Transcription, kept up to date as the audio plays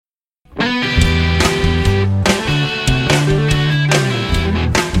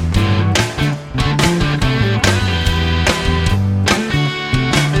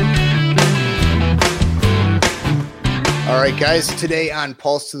Guys, today on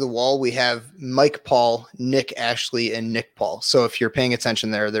Pulse to the Wall, we have Mike Paul, Nick Ashley, and Nick Paul. So if you're paying attention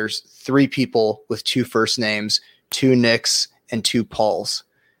there's 3 people with 2 first names, 2 Nicks, and 2 Pauls.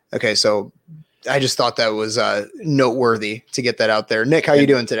 Okay, so I just thought that was noteworthy to get that out there. Nick, how are you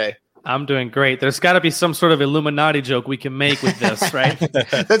doing today? I'm doing great. There's got to be some sort of Illuminati joke we can make with this, right?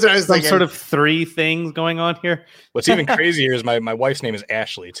 That's what I was thinking. Some sort of 3 things going on here. What's even crazier is my wife's name is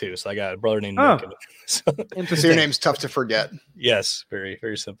Ashley, too. So I got a brother named Nick. So your name's tough to forget. Yes, very,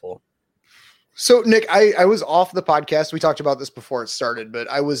 very simple. So, Nick, I was off the podcast. We talked about this before it started, but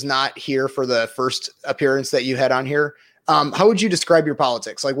I was not here for the first appearance that you had on here. How would you describe your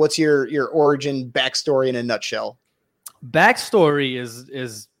politics? Like, what's your origin backstory in a nutshell? Backstory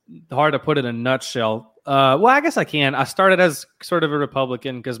is hard to put in a nutshell. Well, I guess I can. I started as sort of a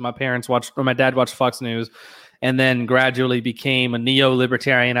Republican because my dad watched Fox News, and then gradually became a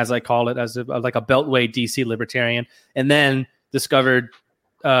neo-libertarian, as I call it, like a Beltway DC libertarian, and then discovered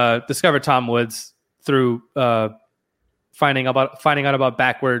Tom Woods through finding out about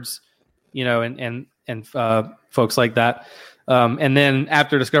backwards, and folks like that. And then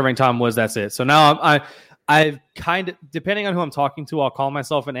after discovering Tom Woods, that's it. So now I've kind of, depending on who I'm talking to, I'll call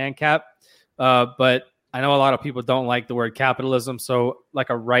myself an ANCAP. But I know a lot of people don't like the word capitalism. So like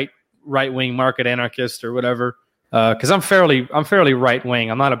a right-wing market anarchist or whatever. Cause I'm fairly right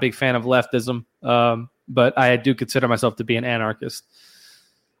wing. I'm not a big fan of leftism. But I do consider myself to be an anarchist.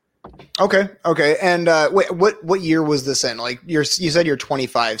 Okay. And wait, what year was this in? Like you said you're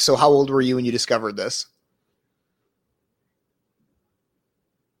 25. So how old were you when you discovered this?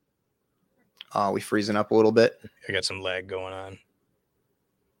 We freezing up a little bit. I got some lag going on.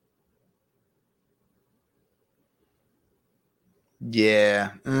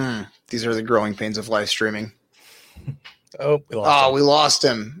 Yeah. These are the growing pains of live streaming. We lost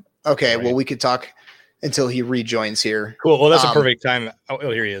him. Okay. Right. Well, we could talk until he rejoins here. Cool. Well, that's a perfect time. Oh,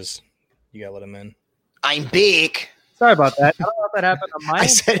 here he is. You gotta let him in. I'm big. Sorry about that. I don't know if that happened on my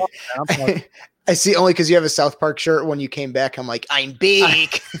end. I see only because you have a South Park shirt. When you came back, I'm like, I'm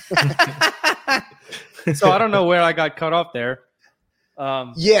big. So I don't know where I got cut off there.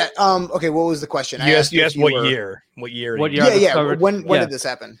 Okay. What was the question? You asked what year? What year? Yeah. When did this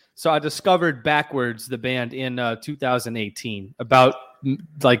happen? So I discovered Backwards, the band, in 2018, about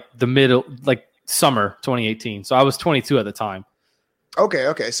like the middle, like summer 2018. So I was 22 at the time.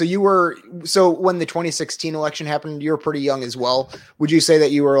 Okay. So when the 2016 election happened, you were pretty young as well. Would you say that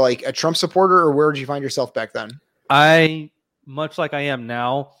you were like a Trump supporter, or where did you find yourself back then? Much like I am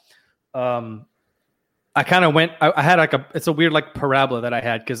now, I kind of went, I had it's a weird like parabola that I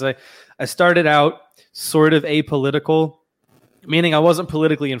had, because I started out sort of apolitical, meaning I wasn't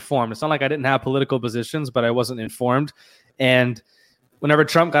politically informed. It's not like I didn't have political positions, but I wasn't informed. And whenever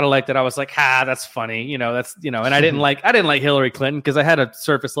Trump got elected, I was like, that's funny. And I didn't like Hillary Clinton because I had a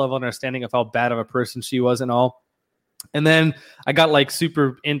surface level understanding of how bad of a person she was and all. And then I got like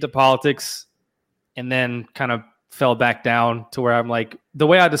super into politics and then kind of fell back down to where I'm like, the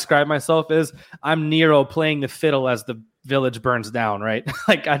way I describe myself is I'm Nero playing the fiddle as the village burns down, right?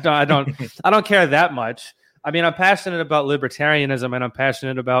 Like I don't care that much. I mean, I'm passionate about libertarianism and I'm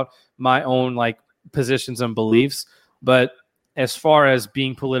passionate about my own like positions and beliefs, but as far as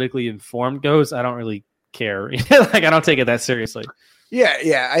being politically informed goes, I don't really care. Like I don't take it that seriously.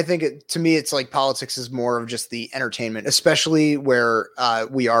 Yeah. I think to me, it's like politics is more of just the entertainment, especially where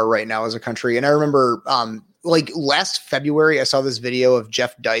we are right now as a country. And I remember like last February, I saw this video of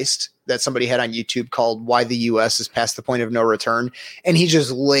Jeff Deist that somebody had on YouTube called "Why the U.S. is Past the Point of No Return," and he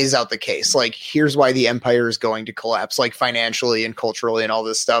just lays out the case. Like, here's why the empire is going to collapse, like financially and culturally and all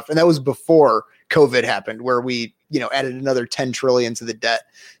this stuff. And that was before COVID happened, where we added another 10 trillion to the debt.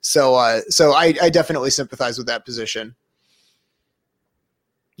 So I definitely sympathize with that position.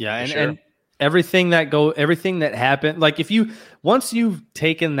 Yeah. And everything that happened, like once you've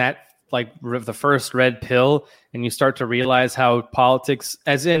taken that, like the first red pill and you start to realize how politics,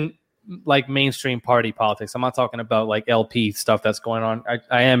 as in like mainstream party politics, I'm not talking about like LP stuff that's going on.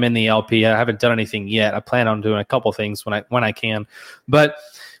 I am in the LP. I haven't done anything yet. I plan on doing a couple things when I can, but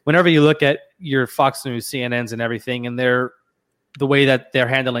whenever you look at your Fox News, CNNs and everything, and the way that they're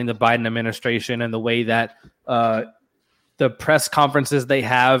handling the Biden administration and the way that the press conferences they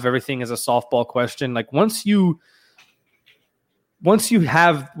have, everything is a softball question. Like once you've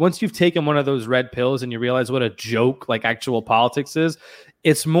taken one of those red pills and you realize what a joke like actual politics is,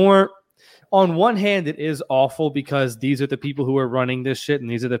 it's more, on one hand, it is awful because these are the people who are running this shit and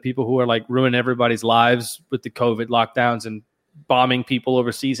these are the people who are like ruining everybody's lives with the COVID lockdowns and bombing people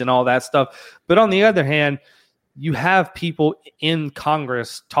overseas and all that stuff. But on the other hand, you have people in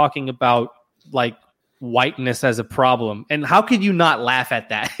Congress talking about like whiteness as a problem. And how could you not laugh at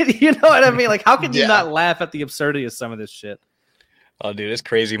that? You know what I mean? Like, how could you not laugh at the absurdity of some of this shit? Oh, dude, it's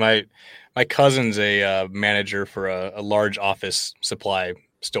crazy. My cousin's a manager for a large office supply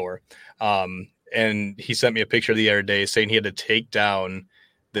store. And he sent me a picture the other day saying he had to take down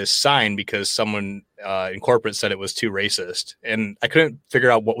this sign because someone in corporate said it was too racist. And I couldn't figure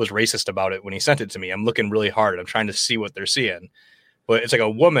out what was racist about it when he sent it to me. I'm looking really hard. I'm trying to see what they're seeing. But it's like a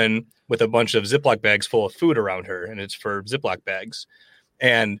woman with a bunch of Ziploc bags full of food around her, and it's for Ziploc bags.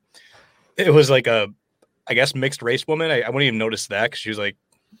 And it was like I guess, mixed race woman. I wouldn't even notice that because she was like,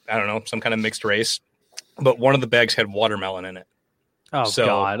 I don't know, some kind of mixed race. But one of the bags had watermelon in it. Oh, so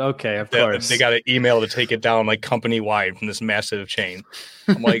God. Okay, of course. They got an email to take it down like company-wide from this massive chain.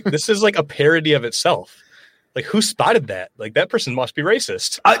 I'm like, this is like a parody of itself. Like, who spotted that? Like, that person must be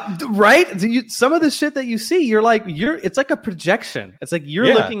racist. Right? Some of the shit that you see, it's like a projection. It's like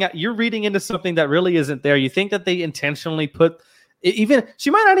you're reading into something that really isn't there. You think that they intentionally put, even, she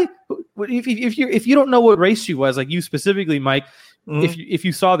might not, if you don't know what race she was, like you specifically, Mike, if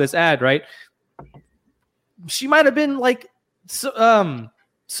you saw this ad, right? She might have been like,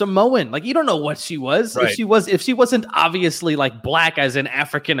 Samoan. Like, you don't know what she was. Right. If she wasn't obviously like black as in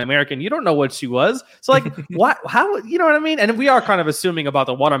African American, you don't know what she was. So like, how, you know what I mean? And we are kind of assuming about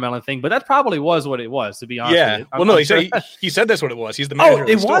the watermelon thing, but that probably was what it was, to be honest. Yeah. With you. He said that's what it was. He's the manager of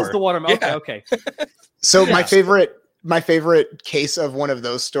the store. It was the watermelon. Yeah. Okay. So my favorite case of one of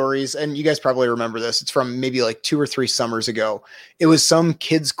those stories, and you guys probably remember this, it's from maybe like 2 or 3 summers ago. It was some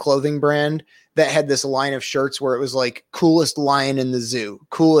kids clothing brand that had this line of shirts where it was like coolest lion in the zoo,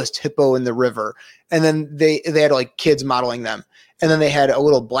 coolest hippo in the river. And then they had like kids modeling them. And then they had a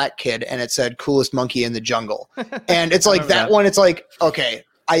little black kid and it said coolest monkey in the jungle. And it's like that one. It's like, okay,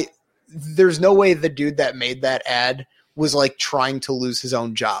 there's no way the dude that made that ad was like trying to lose his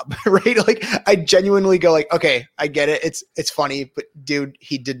own job, right? Like, I genuinely go like, okay, I get it. It's funny, but dude,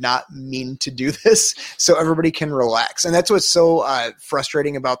 he did not mean to do this. So everybody can relax. And that's what's so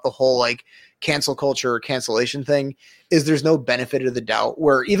frustrating about the whole like cancel culture or cancellation thing, is there's no benefit of the doubt,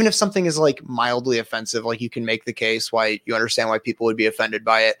 where even if something is like mildly offensive, like you can make the case why you understand why people would be offended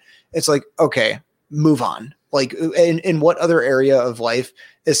by it. It's like, okay, move on. Like, in what other area of life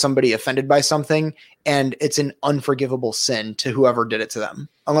is somebody offended by something and it's an unforgivable sin to whoever did it to them?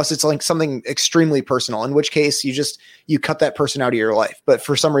 Unless it's like something extremely personal, in which case you cut that person out of your life. But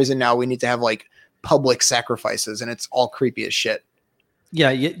for some reason now we need to have like public sacrifices, and it's all creepy as shit.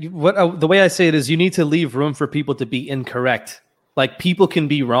 Yeah. The way I say it is, you need to leave room for people to be incorrect. Like, people can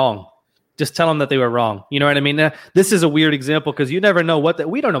be wrong. Just tell them that they were wrong. You know what I mean? Now, this is a weird example because you never know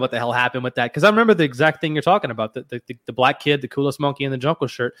we don't know what the hell happened with that. Because I remember the exact thing you're talking about, the black kid, the coolest monkey in the jungle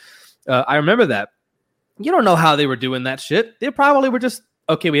shirt. I remember that. You don't know how they were doing that shit. They probably were just,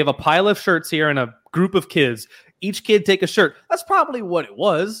 okay, we have a pile of shirts here and a group of kids. Each kid take a shirt. That's probably what it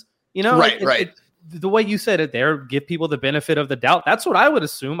was. You know, right. The way you said it there, give people the benefit of the doubt. That's what I would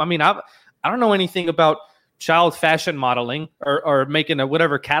assume. I mean, I don't know anything about child fashion modeling or making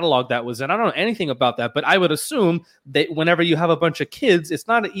whatever catalog that was in. I don't know anything about that, but I would assume that whenever you have a bunch of kids, it's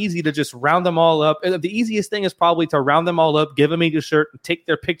not easy to just round them all up. The easiest thing is probably to round them all up, give them each a shirt, and take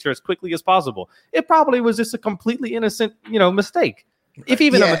their picture as quickly as possible. It probably was just a completely innocent, mistake. If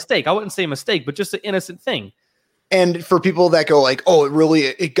even a mistake, I wouldn't say mistake, but just an innocent thing. And for people that go like, oh,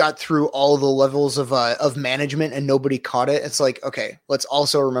 it got through all the levels of management and nobody caught it. It's like, okay, let's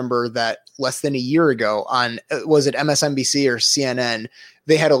also remember that less than a year ago on, was it MSNBC or CNN?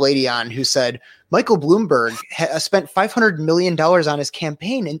 They had a lady on who said, Michael Bloomberg spent $500 million on his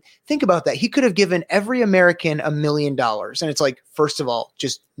campaign. And think about that. He could have given every American $1 million. And it's like, first of all,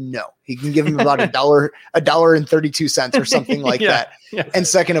 just no, he can give him about $1.32 or something like that. Yeah. And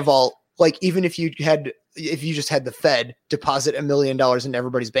second of all, like, even if you just had the Fed deposit $1 million into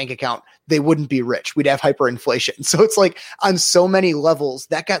everybody's bank account, they wouldn't be rich. We'd have hyperinflation. So it's like, on so many levels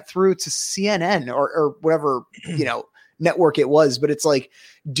that got through to CNN or whatever, network it was. But it's like,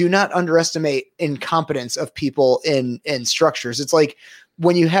 do not underestimate incompetence of people in structures. It's like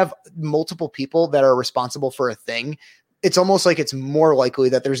when you have multiple people that are responsible for a thing, it's almost like it's more likely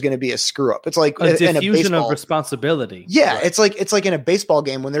that there's going to be a screw up. It's like a diffusion of responsibility. Yeah. Right. It's like in a baseball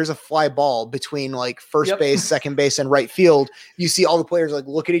game, when there's a fly ball between like first base, second base, and right field, you see all the players like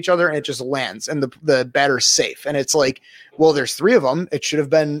look at each other and it just lands and the batter's safe. And it's like, well, there's 3 of them. It should have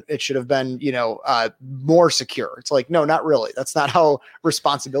been, more secure. It's like, no, not really. That's not how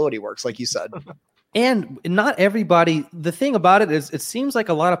responsibility works. Like you said. And not everybody, the thing about it is, it seems like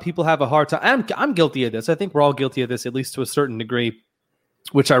a lot of people have a hard time. I'm guilty of this. I think we're all guilty of this, at least to a certain degree,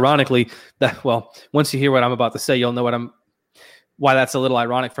 which ironically, once you hear what I'm about to say, you'll know why that's a little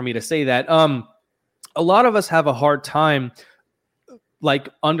ironic for me to say that. a lot of us have a hard time like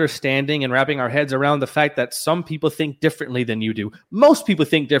understanding and wrapping our heads around the fact that some people think differently than you do. Most people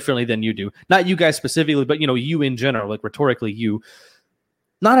think differently than you do. Not you guys specifically, but you in general, like rhetorically you.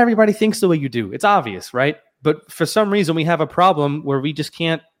 Not everybody thinks the way you do. It's obvious, right? But for some reason we have a problem where we just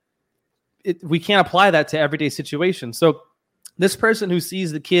can't apply that to everyday situations. So this person who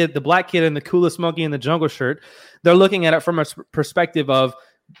sees the black kid in the coolest monkey in the jungle shirt, they're looking at it from a perspective of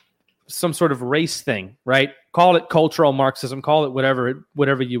some sort of race thing, right? Call it cultural Marxism, call it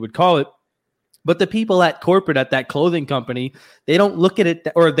whatever you would call it. But the people at corporate, at that clothing company, they don't look at it,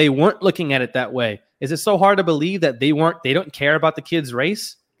 or they weren't looking at it that way. Is it so hard to believe that they don't care about the kid's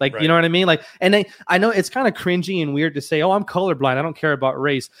race? Like, right. You know what I mean? Like, and I know it's kind of cringy and weird to say, oh, I'm colorblind, I don't care about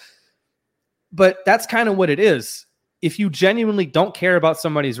race. But that's kind of what it is. If you genuinely don't care about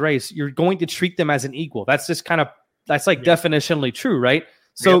somebody's race, you're going to treat them as an equal. That's just definitionally true, right?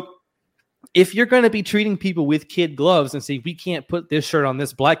 So if you're going to be treating people with kid gloves and say, we can't put this shirt on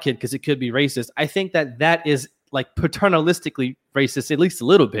this black kid because it could be racist, I think that is like paternalistically racist, at least a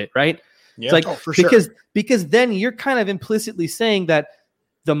little bit, right? Yeah, it's like, for sure. Because then you're kind of implicitly saying that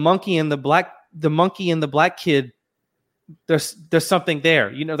the monkey and the black kid, there's something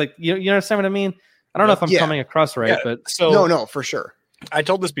there, like, you understand what I mean? I don't know if I'm coming across right, but no, for sure. I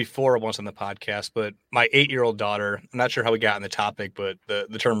told this before once on the podcast, but my 8-year-old daughter, I'm not sure how we got on the topic, but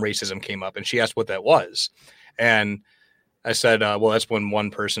the term racism came up and she asked what that was. And I said, well, that's when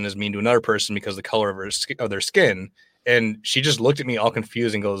one person is mean to another person because of the color of their skin. And she just looked at me all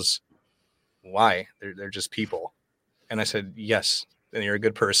confused and goes, why? They're just people. And I said, yes, and you're a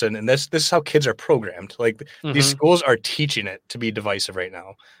good person. And this is how kids are programmed. Like these schools are teaching it to be divisive right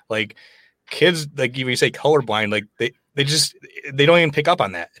now. Like kids, like you say colorblind, like they don't even pick up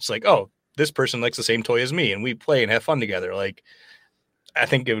on that. It's like, oh, this person likes the same toy as me and we play and have fun together. Like, I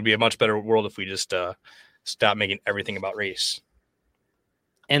think it would be a much better world if we just stop making everything about race.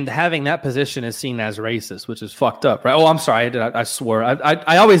 And having that position is seen as racist, which is fucked up, right? Oh, I'm sorry. I swore.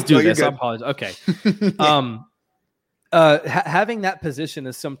 I always do this. I apologize. Okay. Having that position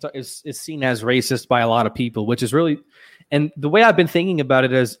is seen as racist by a lot of people, which is really, and the way I've been thinking about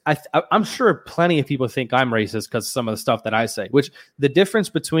it is I'm sure plenty of people think I'm racist because of some of the stuff that I say, which the difference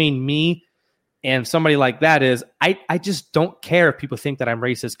between me and somebody like that is I just don't care if people think that I'm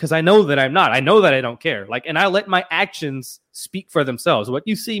racist because I know that I'm not. I know that I don't care. Like, and I let my actions speak for themselves. What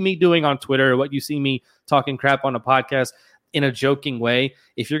you see me doing on Twitter, what you see me talking crap on a podcast in a joking way,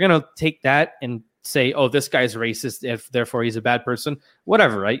 if you're going to take that and say, oh, this guy's racist, if therefore he's a bad person,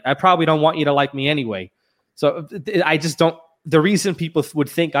 whatever, right? I probably don't want you to like me anyway. So I just don't. The reason people would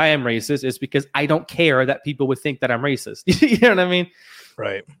think I am racist is because I don't care that people would think that I'm racist. You know what I mean?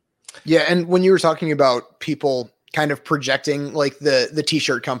 Right. Yeah. And when you were talking about people kind of projecting like the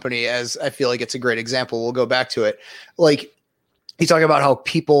t-shirt company, as I feel like it's a great example, we'll go back to it. Like you talk about how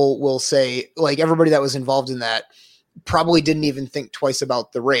people will say, like, everybody that was involved in that probably didn't even think twice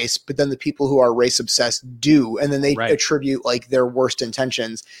about the race, but then the people who are race obsessed do, and then they attribute like their worst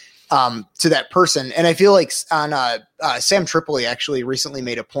intentions to that person. And I feel like on Sam Tripoli actually recently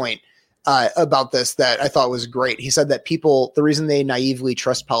made a point about this that I thought was great. He said that people, the reason they naively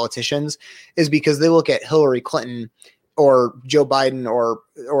trust politicians is because they look at Hillary Clinton or Joe Biden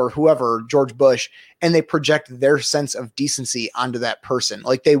or whoever, George Bush, and they project their sense of decency onto that person.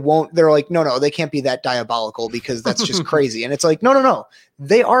 Like they're like, no, they can't be that diabolical because that's just crazy. And it's like, no,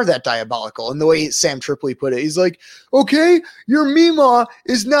 they are that diabolical. And the way Sam Tripoli put it, he's like, okay, your Meemaw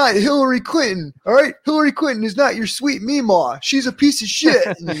is not Hillary Clinton. All right. Hillary Clinton is not your sweet Meemaw. She's a piece of shit.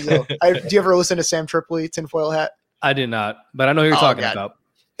 And you go, do you ever listen to Sam Tripoli, Tinfoil Hat? I did not, but I know who you're talking about.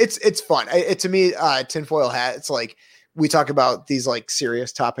 It's fun. To me, Tinfoil Hat, it's like, we talk about these like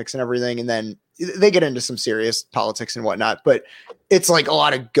serious topics and everything, and then they get into some serious politics and whatnot, but it's like a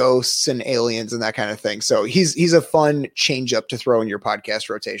lot of ghosts and aliens and that kind of thing. So he's a fun change up to throw in your podcast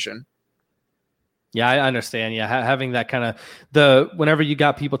rotation. Yeah, I understand. Yeah. Having that kind of whenever you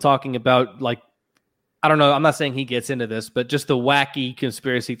got people talking about like, I don't know, I'm not saying he gets into this, but just the wacky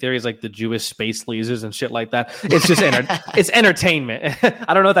conspiracy theories like the Jewish space lasers and shit like that. It's just it's entertainment.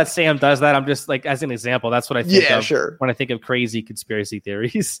 I don't know that Sam does that. I'm just like, as an example, that's what I think of when I think of crazy conspiracy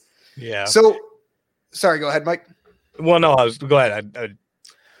theories. Yeah. So, sorry, go ahead, Mike. Well, no, go ahead.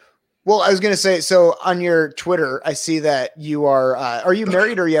 Well, I was going to say, so on your Twitter, I see that you are you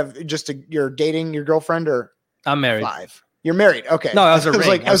married or you have you're dating your girlfriend or? I'm married. 5. You're married. Okay. No, I was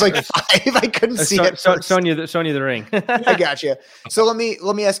ring. I was like 5. I couldn't see it. Showing you the ring. I got you. So let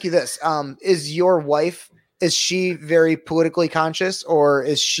me ask you this. Is your wife, is she very politically conscious or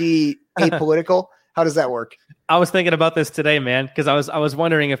is she apolitical? How does that work? I was thinking about this today, man, because I was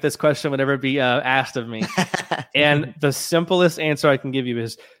wondering if this question would ever be asked of me. And the simplest answer I can give you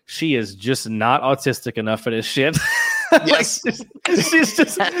is she is just not autistic enough for this shit. Yes. she's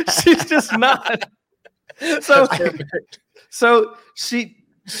just not. So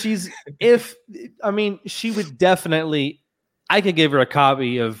she's she would definitely, I could give her a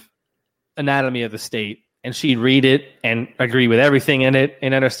copy of Anatomy of the State and she'd read it and agree with everything in it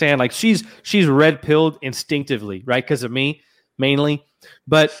and understand, like, she's red pilled instinctively, right? Because of me mainly,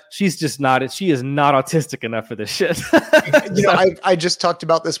 but she's just not, she is not autistic enough for this shit. I just talked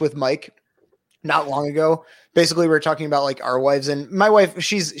about this with Mike not long ago. Basically, we were talking about like our wives, and my wife,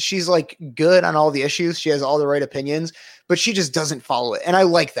 she's like good on all the issues. She has all the right opinions, but she just doesn't follow it. And I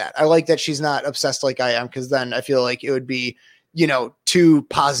like that. I like that she's not obsessed like I am, because then I feel like it would be, two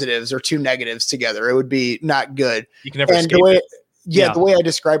positives or two negatives together. It would be not good. You can never escape it. The way I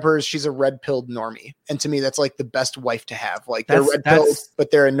describe her is she's a red-pilled normie. And to me, that's like the best wife to have. Like, they're red-pilled,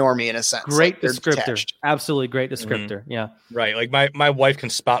 but they're a normie in a sense. Great like, descriptor. Detached. Absolutely great descriptor. Mm-hmm. Yeah. Right. Like my wife can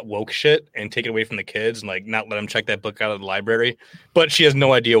spot woke shit and take it away from the kids and like not let them check that book out of the library. But she has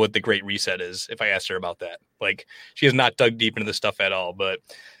no idea what the Great Reset is if I asked her about that. Like, she has not dug deep into this stuff at all. But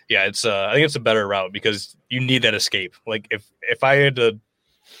yeah, it's I think it's a better route because you need that escape. Like, if I had to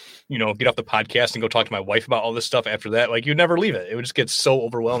get off the podcast and go talk to my wife about all this stuff after that, like, you'd never leave it. It would just get so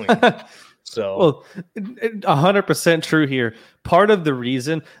overwhelming. So, well, 100% true here. Part of the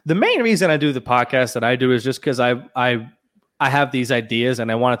main reason I do the podcast that I do is just because I have these ideas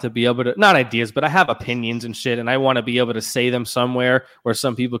and I want it to be able to, not ideas, but I have opinions and shit, and I want to be able to say them somewhere where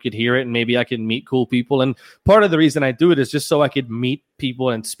some people could hear it and maybe I can meet cool people. And part of the reason I do it is just so I could meet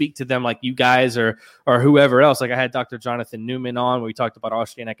people and speak to them like you guys or whoever else. Like, I had Dr. Jonathan Newman on where we talked about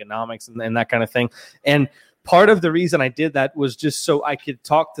Austrian economics and that kind of thing. And part of the reason I did that was just so I could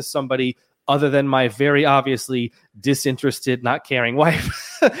talk to somebody other than my very obviously disinterested, not caring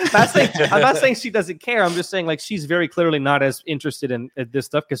wife. I'm not saying she doesn't care. I'm just saying, like, she's very clearly not as interested in this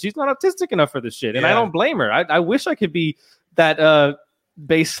stuff because she's not autistic enough for this shit. And I don't blame her. I wish I could be that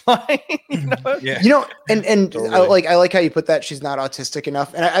baseline. Yeah. And totally. I like how you put that. She's not autistic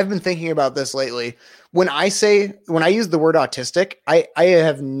enough. And I've been thinking about this lately. When I use the word autistic, I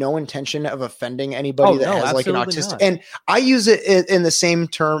have no intention of offending anybody that has like an autistic. Not. And I use it in the same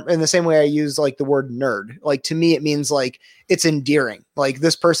term, in the same way I use like the word nerd. Like, to me, it means like it's endearing. Like,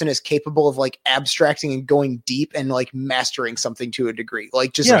 this person is capable of like abstracting and going deep and like mastering something to a degree,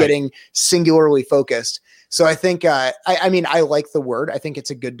 like just getting singularly focused. So I think, I like the word. I think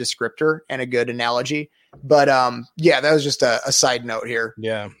it's a good descriptor and a good analogy. But that was just a side note here.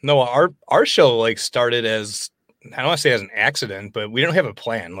 Yeah, no, our show like started as, I don't want to say as an accident, but we don't have a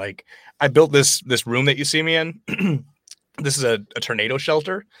plan. Like, I built this room that you see me in. This is a tornado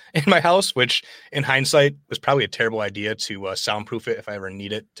shelter in my house, which in hindsight was probably a terrible idea to soundproof it if I ever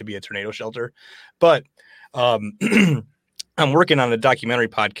need it to be a tornado shelter. But I'm working on a documentary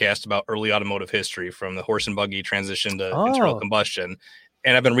podcast about early automotive history from the horse and buggy transition to internal combustion.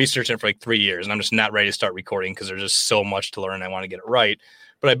 And I've been researching it for like 3 years, and I'm just not ready to start recording because there's just so much to learn. I want to get it right.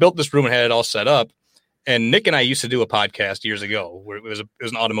 But I built this room and had it all set up. And Nick and I used to do a podcast years ago where it was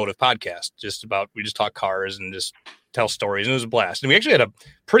an automotive podcast, we just talk cars and just tell stories. And it was a blast. And we actually had a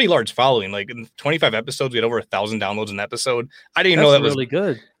pretty large following. Like, in 25 episodes, we had over 1,000 downloads an episode. I didn't know that was really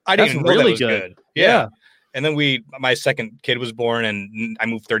good. I didn't know that was good. Yeah. And then my second kid was born, and I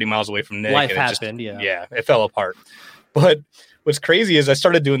moved 30 miles away from Nick. Life and happened. It fell apart. But what's crazy is I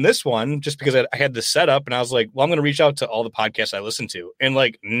started doing this one just because I had this set up, and I was like, well, I'm going to reach out to all the podcasts I listen to. And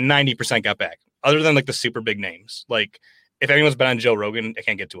like 90% got back, other than like the super big names. Like, if anyone's been on Joe Rogan, I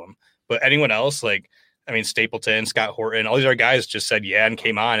can't get to them. But anyone else, like, I mean, Stapleton, Scott Horton, all these other guys just said yeah and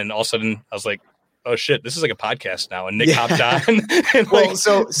came on. And all of a sudden I was like, oh shit, this is like a podcast now. And Nick hopped on. And well,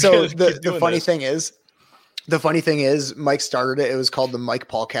 so the funny thing is Mike started it. It was called the Mike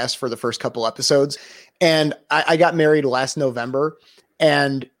Paulcast for the first couple episodes. And I got married last November,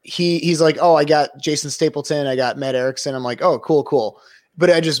 and he's like, oh, I got Jason Stapleton. I got Matt Erickson. I'm like, oh, cool. But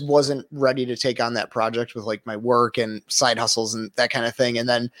I just wasn't ready to take on that project with like my work and side hustles and that kind of thing. And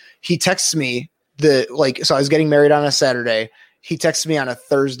then he texts me so I was getting married on a Saturday. He texts me on a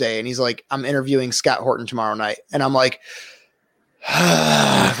Thursday, and he's like, I'm interviewing Scott Horton tomorrow night. And I'm like,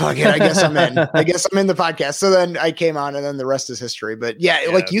 fuck it, I guess I'm in. I guess I'm in the podcast. So then I came on, and then the rest is history. But yeah,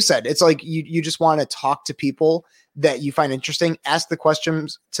 like you said, it's like you just want to talk to people that you find interesting, ask the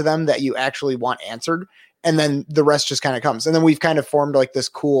questions to them that you actually want answered, and then the rest just kind of comes. And then we've kind of formed like this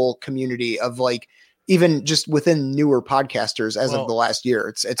cool community of like, even just within newer podcasters of the last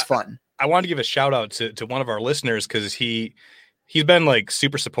year. It's fun. I want to give a shout out to one of our listeners because he he's been like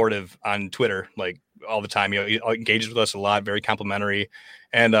super supportive on Twitter, like all the time. He engages with us a lot, very complimentary.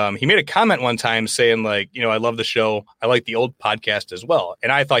 And he made a comment one time saying like, I love the show. I like the old podcast as well.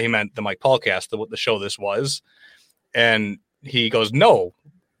 And I thought he meant the Mike Paulcast, the show this was. And he goes, no,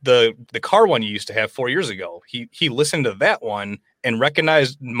 the car one you used to have 4 years ago. He listened to that one and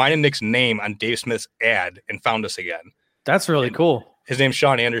recognized mine and Nick's name on Dave Smith's ad and found us again. That's really cool. His name's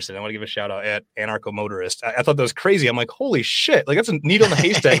Sean Anderson. I want to give a shout out at Anarcho Motorist. I thought that was crazy. I'm like, holy shit. Like, that's a needle in the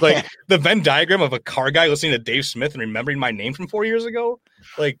haystack. Like, the Venn diagram of a car guy listening to Dave Smith and remembering my name from 4 years ago.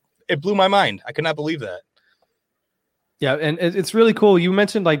 Like, it blew my mind. I could not believe that. Yeah, and it's really cool. You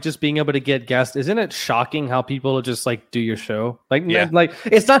mentioned like just being able to get guests. Isn't it shocking how people just like do your show? Like, like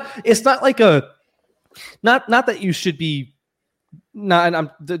it's not like a not that you should be not. And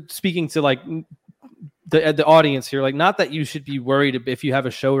I'm speaking to like the audience here, like not that you should be worried if you have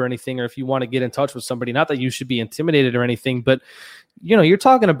a show or anything, or if you want to get in touch with somebody, not that you should be intimidated or anything, but you're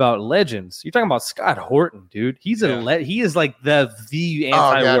talking about legends. You're talking about Scott Horton, dude. He's he is like the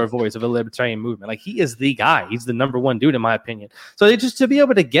anti-war voice of the libertarian movement. Like he is the guy. He's the number one dude in my opinion. So just to be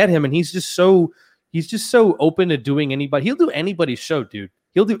able to get him, and he's just so open to doing anybody. He'll do anybody's show, dude.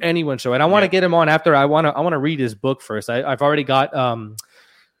 He'll do anyone's show. And I want to get him on after I want to read his book first. I've already got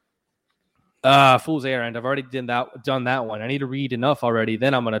Fool's Errand. I've already done that one. I need to read enough already.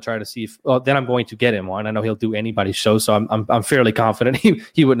 Then I'm going to try to see then I'm going to get him on. I know he'll do anybody's show, so I'm fairly confident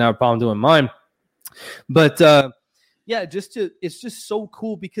he wouldn't have a problem doing mine. But it's just so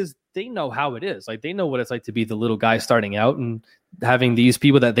cool because they know how it is. Like they know what it's like to be the little guy starting out and having these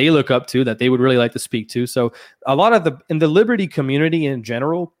people that they look up to that they would really like to speak to. So a lot of in the Liberty community in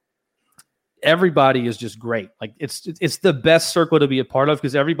general, everybody is just great. Like it's the best circle to be a part of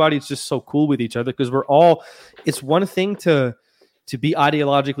because everybody's just so cool with each other because it's one thing to be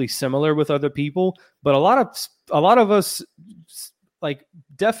ideologically similar with other people, but a lot of us, like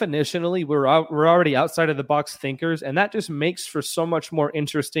definitionally we're already outside of the box thinkers, and that just makes for so much more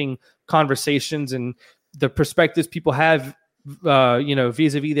interesting conversations and the perspectives people have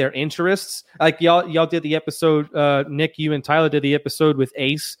vis-a-vis their interests. Like y'all did the episode, Nick, you and Tyler did the episode with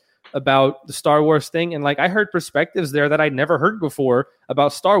Ace about the Star Wars thing, and like I heard perspectives there that I'd never heard before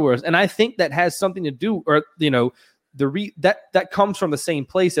about Star Wars, and I think that has something to do, or that comes from the same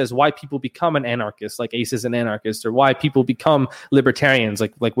place as why people become an anarchist, like Ace is an anarchist, or why people become libertarians,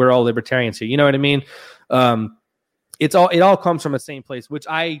 like we're all libertarians here. You know what I mean? It all comes from the same place, which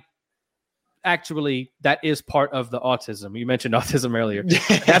that is part of the autism. You mentioned autism earlier.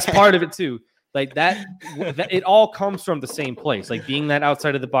 That's part of it too. Like that it all comes from the same place, like being that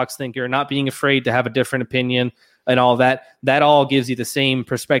outside of the box thinker, not being afraid to have a different opinion and all that all gives you the same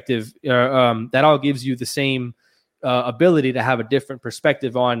perspective. That all gives you the same ability to have a different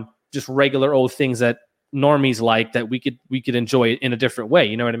perspective on just regular old things that normies like, that we could enjoy in a different way.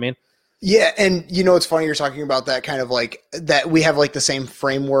 You know what I mean? Yeah. And it's funny you're talking about that, kind of like that we have like the same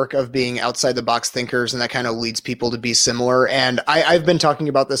framework of being outside the box thinkers, and that kind of leads people to be similar. And I've been talking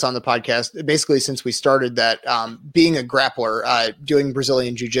about this on the podcast basically since we started, that being a grappler, doing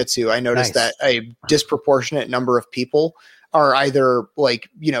Brazilian jiu-jitsu, I noticed that a disproportionate number of people are either like,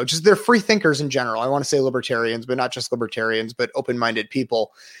 just they're free thinkers in general. I want to say libertarians, but not just libertarians, but open-minded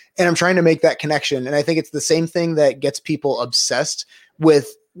people. And I'm trying to make that connection. And I think it's the same thing that gets people obsessed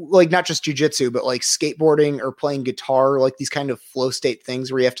with, like, not just jujitsu, but like skateboarding or playing guitar, like these kind of flow state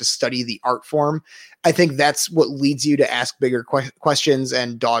things where you have to study the art form. I think that's what leads you to ask bigger questions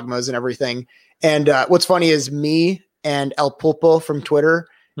and dogmas and everything. And what's funny is me and El Pulpo from Twitter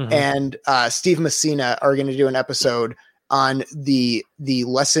and Steve Messina are going to do an episode on the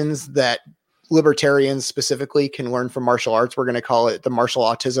lessons that libertarians specifically can learn from martial arts. We're going to call it the martial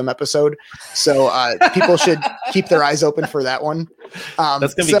autism episode. So people should keep their eyes open for that one.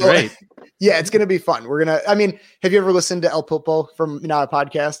 That's going to be great. Yeah, it's going to be fun. Have you ever listened to El Popo from Not a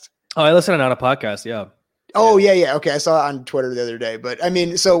Podcast? Oh, I listen to Not a Podcast. Yeah. Oh yeah. Okay. I saw it on Twitter the other day, but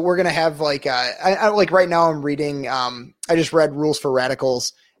so we're going to have like, I like right now I'm reading, I just read Rules for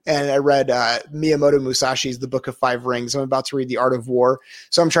Radicals. And I read Miyamoto Musashi's The Book of Five Rings. I'm about to read The Art of War.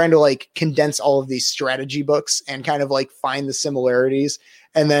 So I'm trying to like condense all of these strategy books and kind of like find the similarities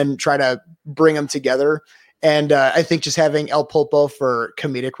and then try to bring them together. And I think just having El Pulpo for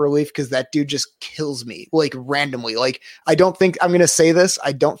comedic relief, because that dude just kills me like randomly. Like, I don't think I'm going to say this.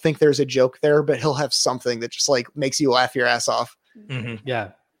 I don't think there's a joke there, but he'll have something that just like makes you laugh your ass off. Mm-hmm.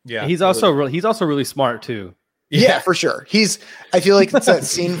 Yeah. He's also really smart too. Yeah, for sure. I feel like it's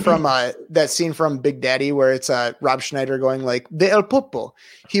that scene from Big Daddy where it's Rob Schneider going like, the El Popo,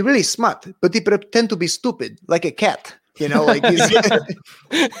 he really smart, but he pretend to be stupid like a cat. You know, like he's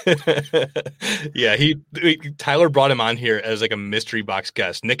yeah, Tyler brought him on here as like a mystery box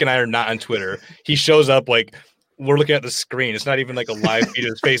guest. Nick and I are not on Twitter. He shows up like we're looking at the screen. It's not even like a live feed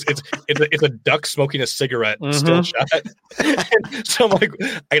of his face. It's a duck smoking a cigarette, still shot. And so I'm like,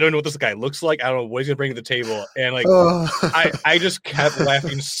 I don't know what this guy looks like. I don't know what he's gonna bring to the table. And like, I just kept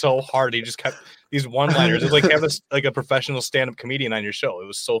laughing so hard. He just kept these one-liners. It's like having a professional stand-up comedian on your show. It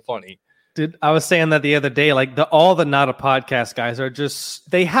was so funny. Dude, I was saying that the other day, like all the Not a Podcast guys are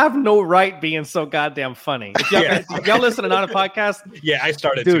they have no right being so goddamn funny. If y'all listen to Not a Podcast, yeah, I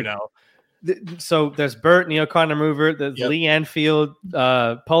started to now. So there's Bert, Neocon Remover, there's Lee Anfield,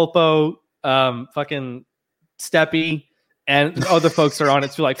 Pulpo, fucking Steppy, and other folks are on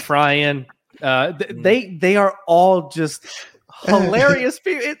it too, like Fryan. They are all just hilarious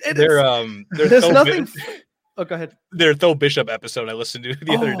people. There's nothing. Oh, go ahead. Their Tho Bishop episode I listened to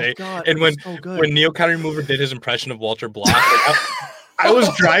the other day, God, and when Neocon Remover did his impression of Walter Block, I was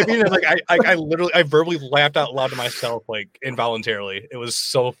driving and I verbally laughed out loud to myself, like involuntarily. It was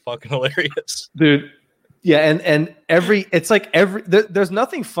so fucking hilarious, dude. Yeah, and there's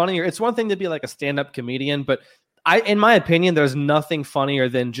nothing funnier. It's one thing to be like a stand-up comedian, but in my opinion, there's nothing funnier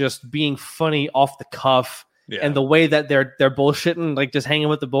than just being funny off the cuff. Yeah. And the way that they're bullshitting, like just hanging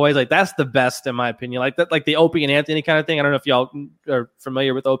with the boys, like that's the best in my opinion. Like that, like the Opie and Anthony kind of thing. I don't know if y'all are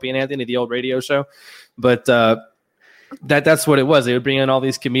familiar with Opie and Anthony, the old radio show, but that's what it was. They would bring in all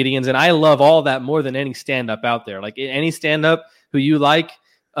these comedians, and I love all that more than any stand-up out there. Like any stand-up who you like,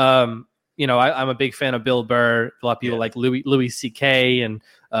 I'm a big fan of Bill Burr. A lot of people like Louis C.K. and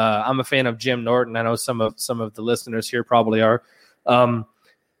I'm a fan of Jim Norton. I know some of the listeners here probably are.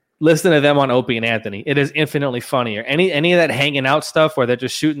 Listen to them on Opie and Anthony. It is infinitely funnier. Any of that hanging out stuff where they're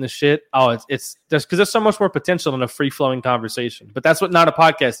just shooting the shit. Oh, it's just because there's so much more potential in a free flowing conversation. But that's what Not a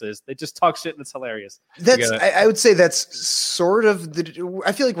Podcast is. They just talk shit and it's hilarious. I would say that's sort of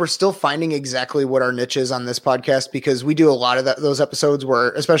I feel like we're still finding exactly what our niche is on this podcast, because we do a lot of those episodes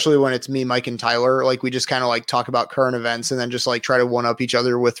where, especially when it's me, Mike, and Tyler, like we just kind of like talk about current events and then just like try to one up each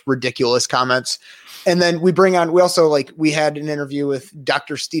other with ridiculous comments. And then we had an interview with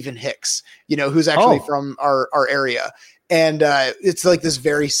Dr. Stephen Hicks, who's actually from our area. And it's like this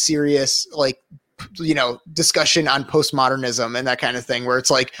very serious, discussion on postmodernism and that kind of thing, where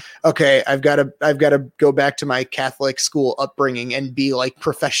it's like, okay, I've got to go back to my Catholic school upbringing and be like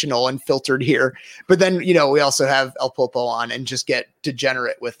professional and filtered here. But then, we also have El Popo on and just get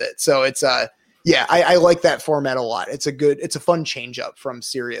degenerate with it. So it's, I like that format a lot. It's a fun change up from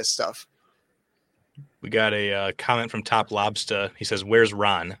serious stuff. We got a comment from Top Lobster. He says, "Where's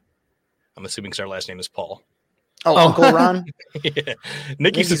Ron?" I'm assuming our last name is Paul. Oh, Uncle Ron. Yeah.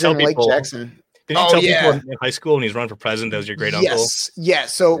 Nick used to tell people. Lake Jackson. Did you tell people in high school when he's running for president that was your great uncle? Yes. Yeah.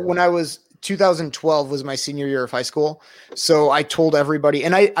 So when I was 2012 was my senior year of high school. So I told everybody,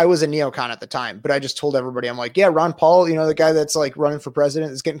 and I was a neocon at the time, but I just told everybody, I'm like, yeah, Ron Paul, the guy that's like running for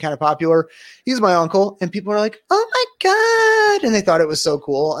president is getting kind of popular. He's my uncle. And people are like, oh my God. And they thought it was so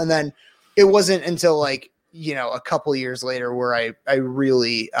cool. And then it wasn't until a couple years later where I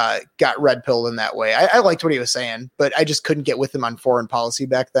really got red pilled in that way. I liked what he was saying, but I just couldn't get with him on foreign policy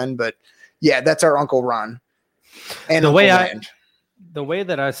back then. But yeah, that's our Uncle Ron. And the way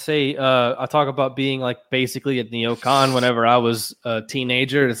that I say, I talk about being like basically a neocon whenever I was a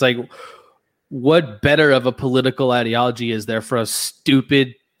teenager. It's like, what better of a political ideology is there for a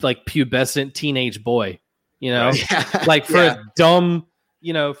stupid, like pubescent teenage boy, like for a dumb,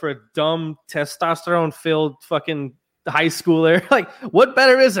 for a dumb testosterone filled fucking high schooler, like what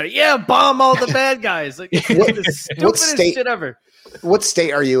better is there? Yeah. Bomb all the bad guys. Like the stupidest shit ever. What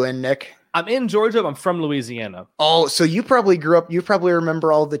state are you in, Nick? I'm in Georgia. I'm from Louisiana. Oh, so you probably grew up. You probably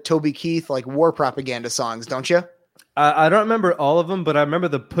remember all the Toby Keith like war propaganda songs, don't you? I don't remember all of them, but I remember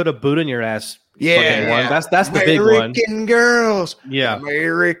the "Put a Boot in Your Ass" one. That's the big one. American girls, yeah.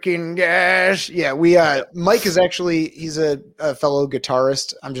 American guys, yeah. We Mike is actually he's a fellow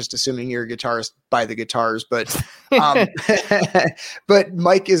guitarist. I'm just assuming you're a guitarist by the guitars, but but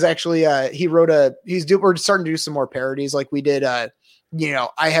Mike is actually we're starting to do some more parodies like we did. I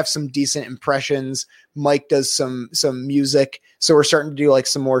have some decent impressions. Mike does some music. So we're starting to do like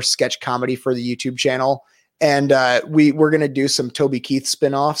some more sketch comedy for the YouTube channel. And we're going to do some Toby Keith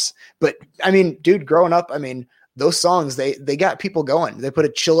spinoffs. But I mean, dude, growing up, I mean, those songs, they got people going. They put a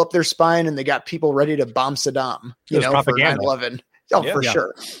chill up their spine and they got people ready to bomb Saddam, for 9/11. Oh, yeah, for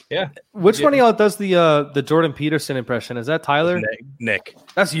sure. Yeah. Which one of y'all does the Jordan Peterson impression? Is that Tyler? Nick.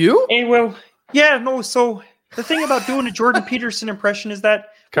 That's you? Hey, well, yeah, no. So the thing about doing a Jordan Peterson impression is that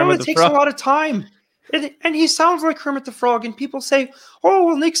it takes a lot of time. and he sounds like Kermit the Frog, and people say, "Oh,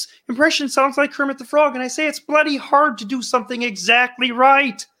 well, Nick's impression sounds like Kermit the Frog," and I say it's bloody hard to do something exactly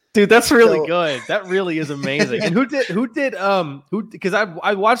right. Dude, that's really good. That really is amazing. And because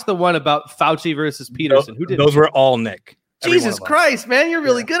I watched the one about Fauci versus Peterson. Who did those? Were all Nick. Jesus Christ, man, you're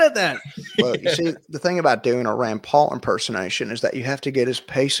really good at that. Well, you see, the thing about doing a Rand Paul impersonation is that you have to get his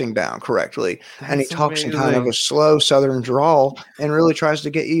pacing down correctly. And he talks in kind of a slow Southern drawl and really tries to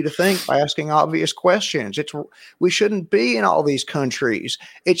get you to think by asking obvious questions. We shouldn't be in all these countries.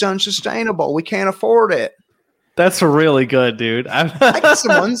 It's unsustainable. We can't afford it. That's really good, dude. I got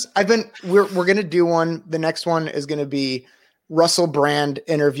some ones. We're gonna do one. The next one is gonna be Russell Brand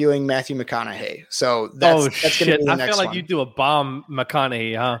interviewing Matthew McConaughey. So that's gonna be the next one. I feel like you do a bomb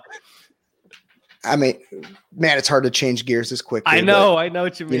McConaughey, huh? I mean, man, it's hard to change gears this quickly. I know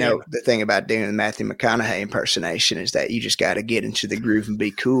what you mean. You know, the thing about doing the Matthew McConaughey impersonation is that you just got to get into the groove and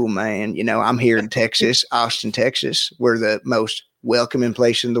be cool, man. You know, I'm here in Texas, Austin, Texas. We're the most welcoming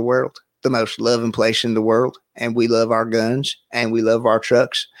place in the world, the most loving place in the world. And we love our guns and we love our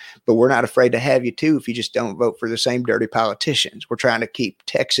trucks, but we're not afraid to have you too if you just don't vote for the same dirty politicians. We're trying to keep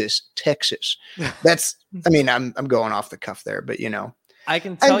Texas. That's, I mean, I'm going off the cuff there, but you know, I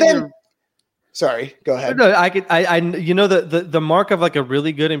can tell you. Sorry, go ahead. No, you know, the mark of like a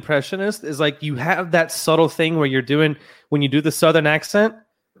really good impressionist is like you have that subtle thing where when you do the Southern accent,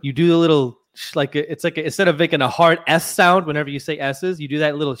 you do the little instead of making a hard S sound whenever you say S's, you do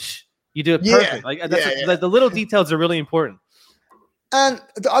that little sh. You do it perfect. The little details are really important. And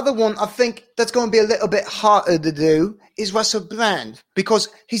the other one, I think that's going to be a little bit harder to do is Russell Brand, because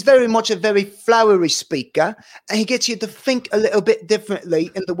he's very much a very flowery speaker, and he gets you to think a little bit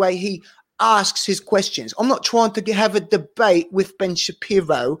differently in the way he asks his questions. I'm not trying to have a debate with Ben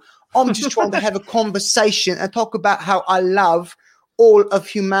Shapiro. I'm just trying to have a conversation and talk about how I love all of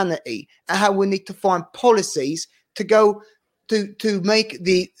humanity and how we need to find policies to go to make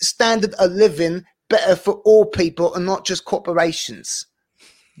the standard of living better for all people and not just corporations.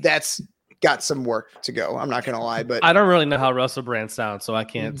 That's got some work to go. I'm not going to lie, but I don't really know how Russell Brand sounds, so I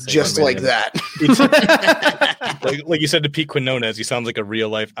can't say just like that. like you said to Pete Quinones, he sounds like a real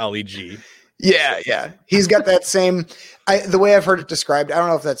life Ali G. Yeah. He's got that same, the way I've heard it described, I don't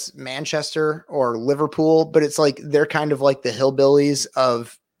know if that's Manchester or Liverpool, but it's like, they're kind of like the hillbillies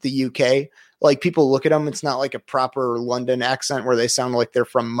of the UK. Like people look at them, it's not like a proper London accent where they sound like they're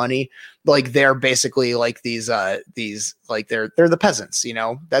from money. Like they're basically like these like they're the peasants, you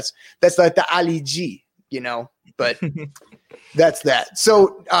know. That's like the Ali G, you know. But that's that.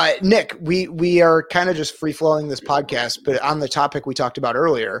 So Nick, we are kind of just free flowing this podcast, but on the topic we talked about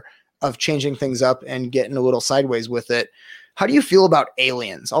earlier of changing things up and getting a little sideways with it. How do you feel about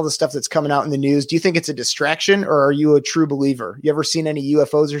aliens? All the stuff that's coming out in the news. Do you think it's a distraction, or are you a true believer? You ever seen any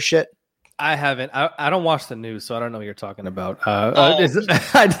UFOs or shit? I haven't. I don't watch the news, so I don't know what you're talking about.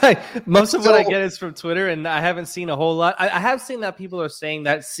 Most of what I get is from Twitter, and I haven't seen a whole lot. I have seen that people are saying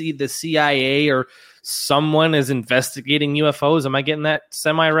that the CIA or someone is investigating UFOs. Am I getting that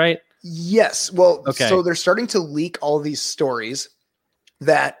semi right? Yes. Well, okay. So they're starting to leak all these stories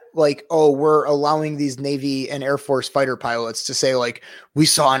that like, oh, we're allowing these Navy and Air Force fighter pilots to say like, we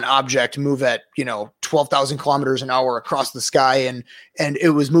saw an object move at, 12,000 kilometers an hour across the sky and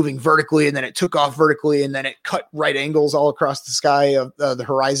it was moving vertically and then it took off vertically and then it cut right angles all across the sky of the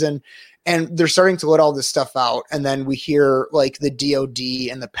horizon. And they're starting to let all this stuff out. And then we hear like the DOD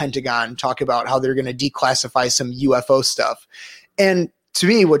and the Pentagon talk about how they're going to declassify some UFO stuff. And to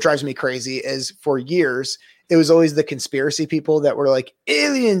me, what drives me crazy is for years, it was always the conspiracy people that were like,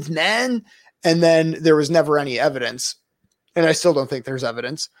 aliens, man. And then there was never any evidence. And I still don't think there's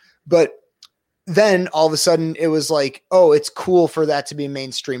evidence. But then all of a sudden it was like, oh, it's cool for that to be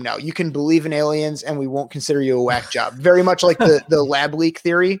mainstream now. You can believe in aliens and we won't consider you a whack job. Very much like the lab leak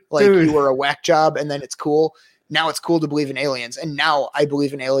theory. Like Dude. You were a whack job and then it's cool. Now it's cool to believe in aliens. And now I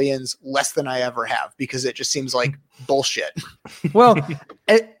believe in aliens less than I ever have because it just seems like bullshit. Well,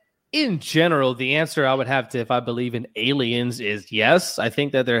 in general, the answer I would have to if I believe in aliens is yes. I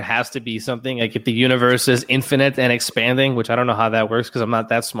think that there has to be something like if the universe is infinite and expanding, which I don't know how that works because I'm not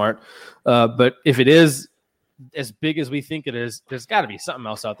that smart. But if it is as big as we think it is, there's got to be something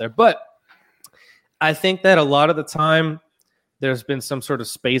else out there. But I think that a lot of the time there's been some sort of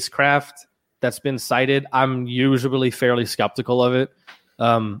spacecraft that's been sighted. I'm usually fairly skeptical of it.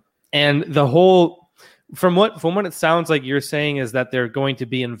 And the whole... From what it sounds like you're saying is that they're going to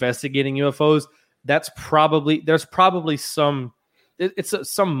be investigating UFOs. There's probably some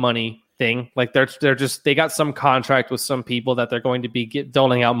money thing. Like they got some contract with some people that they're going to be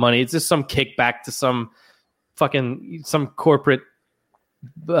doling out money. It's just some kickback to some corporate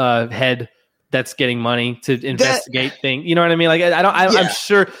head that's getting money to investigate things. You know what I mean? Like, I'm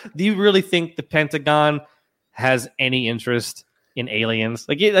sure. Do you really think the Pentagon has any interest in aliens?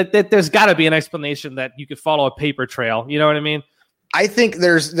 Like, there's got to be an explanation that you could follow a paper trail. You know what I mean? I think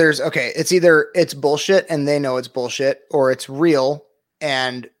there's okay. It's either it's bullshit and they know it's bullshit, or it's real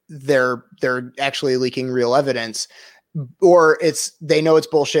and they're actually leaking real evidence, or it's they know it's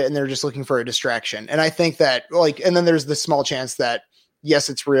bullshit and they're just looking for a distraction. And I think that and then there's the small chance that yes,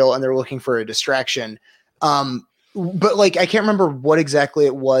 it's real and they're looking for a distraction. But I can't remember what exactly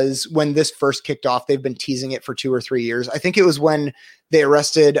it was when this first kicked off. They've been teasing it for 2 or 3 years. I think it was when they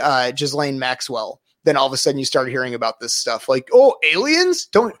arrested Ghislaine Maxwell. Then all of a sudden you started hearing about this stuff like, oh, aliens?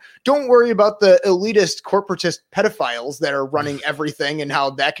 Don't worry about the elitist corporatist pedophiles that are running everything and how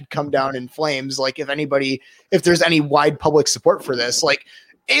that could come down in flames. Like if there's any wide public support for this, like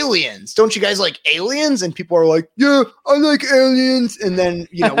aliens, don't you guys like aliens? And people are like, yeah, I like aliens. And then,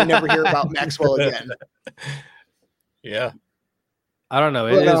 we never hear about Maxwell again. Yeah. I don't know.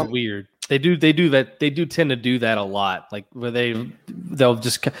 It is weird. They do that. They do tend to do that a lot. Like where they'll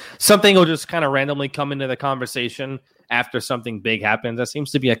just something will just kind of randomly come into the conversation after something big happens. That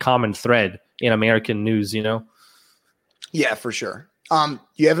seems to be a common thread in American news, Yeah, for sure.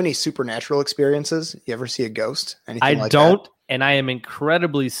 You have any supernatural experiences? You ever see a ghost? Anything I don't, and I am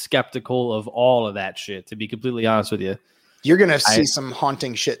incredibly skeptical of all of that shit, to be completely honest with you. You're going to see some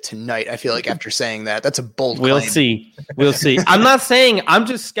haunting shit tonight. I feel like after saying that, that's a bold claim. We'll see. I'm not saying I'm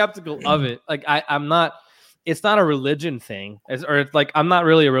just skeptical of it. Like I'm not, it's not a religion thing I'm not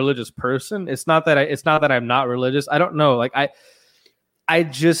really a religious person. It's not that I'm not religious. I don't know. Like I'm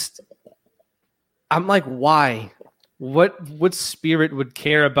like, why? What spirit would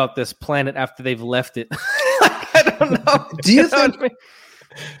care about this planet after they've left it? I don't know. Do you think,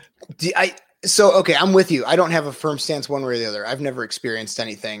 So, okay, I'm with you. I don't have a firm stance one way or the other. I've never experienced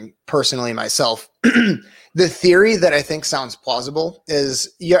anything personally myself. The theory that I think sounds plausible is,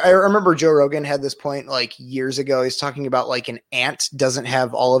 I remember Joe Rogan had this point years ago. He's talking about an ant doesn't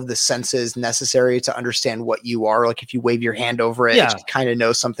have all of the senses necessary to understand what you are. Like if you wave your hand over it, it kind of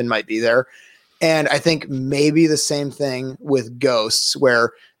knows something might be there. And I think maybe the same thing with ghosts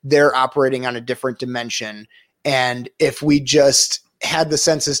where they're operating on a different dimension. And if we just had the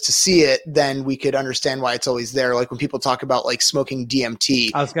senses to see it, then we could understand why it's always there. Like when people talk about smoking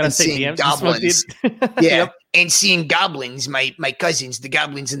DMT, I was going to say DMT, goblins, yep. And seeing goblins, my cousins, the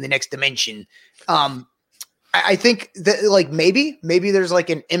goblins in the next dimension. I think that maybe there's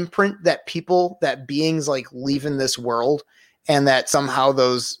an imprint that beings leave in this world, and that somehow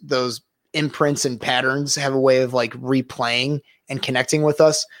those imprints and patterns have a way of replaying and connecting with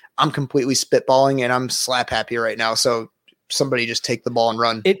us. I'm completely spitballing and I'm slap happy right now. So somebody just take the ball and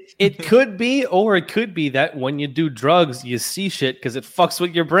run. It could be, or it could be that when you do drugs, you see shit because it fucks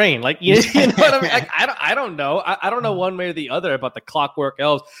with your brain. You know what I mean? I don't know. I don't know one way or the other about the Clockwork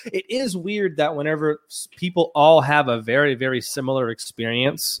Elves. It is weird that whenever people all have a very, very similar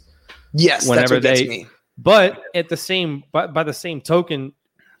experience. Yes, whenever that's what gets me. But at the same, by the same token,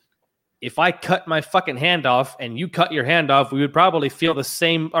 if I cut my fucking hand off and you cut your hand off, we would probably feel the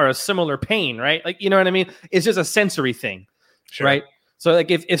same or a similar pain, right? You know what I mean? It's just a sensory thing. Sure. Right. So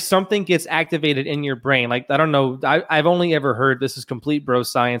if something gets activated in your brain, I don't know, I've only ever heard, this is complete bro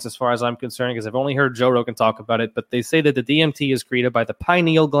science as far as I'm concerned, because I've only heard Joe Rogan talk about it, but they say that the DMT is created by the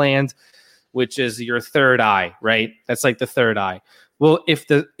pineal gland, which is your third eye, right? That's the third eye. Well,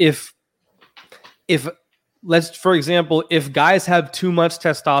 if let's, for example, if guys have too much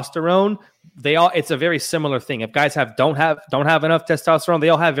testosterone, it's a very similar thing. If guys don't have enough testosterone, they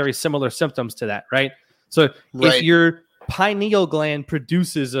all have very similar symptoms to that, right? So if your pineal gland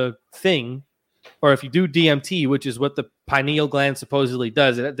produces a thing, or if you do DMT, which is what the pineal gland supposedly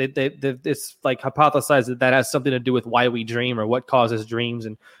does, it's hypothesized that has something to do with why we dream or what causes dreams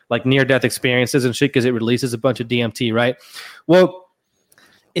and near-death experiences and shit, because it releases a bunch of DMT, right? Well,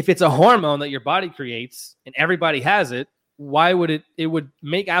 if it's a hormone that your body creates and everybody has it, why would it would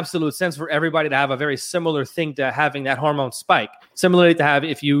make absolute sense for everybody to have a very similar thing to having that hormone spike. Similarly to have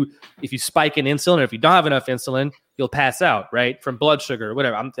if you spike in insulin, or if you don't have enough insulin, you'll pass out, right? From blood sugar or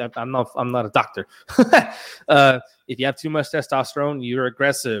whatever. I'm not a doctor. If you have too much testosterone, you're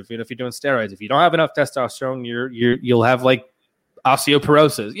aggressive. If you're doing steroids, if you don't have enough testosterone, you'll have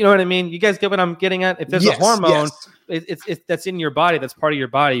osteoporosis. You know what I mean? You guys get what I'm getting at? If there's a hormone, it's that's in your body, that's part of your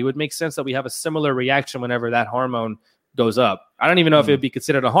body, it would make sense that we have a similar reaction whenever that hormone goes up. I don't even know if it would be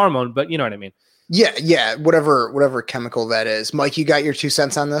considered a hormone, but you know what I mean? Yeah. Whatever chemical that is. Mike, you got your 2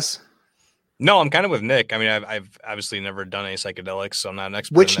 cents on this? No, I'm kind of with Nick. I mean, I've obviously never done any psychedelics, so I'm not an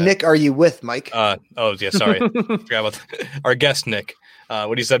expert. Which in that. Nick are you with, Mike? Oh yeah, sorry. Forgot about our guest Nick.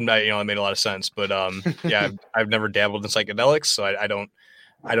 What he said, it made a lot of sense. But yeah, I've never dabbled in psychedelics, so I don't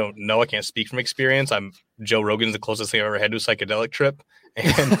know. I can't speak from experience. Joe Rogan's the closest thing I've ever had to a psychedelic trip,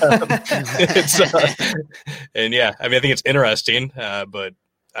 and and yeah, I mean, I think it's interesting, but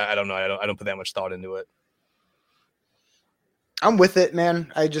I don't know. I don't put that much thought into it. I'm with it,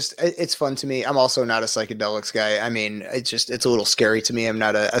 man. It's fun to me. I'm also not a psychedelics guy. I mean, it's a little scary to me. I'm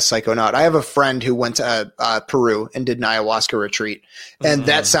not a psychonaut. I have a friend who went to Peru and did an ayahuasca retreat, and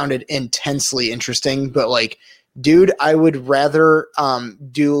that sounded intensely interesting. But like, dude, I would rather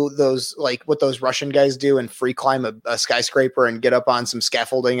do those, like what those Russian guys do and free climb a skyscraper and get up on some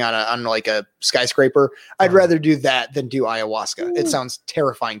scaffolding on like a skyscraper. I'd rather do that than do ayahuasca. Ooh. It sounds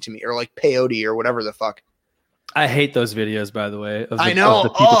terrifying to me, or like peyote or whatever the fuck. I hate those videos, by the way. I know. Of the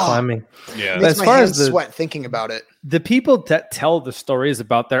people climbing. Yeah. It makes my hands sweat thinking about it. The people that tell the stories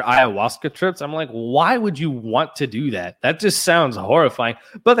about their ayahuasca trips, I'm like, why would you want to do that? That just sounds horrifying.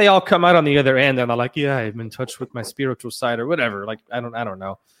 But they all come out on the other end and they're like, yeah, I'm in touch with my spiritual side or whatever. Like, I don't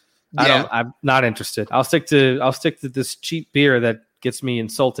know. Yeah. I'm not interested. I'll stick to this cheap beer that gets me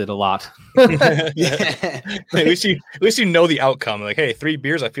insulted a lot. Yeah. At least you know the outcome. Like, hey, 3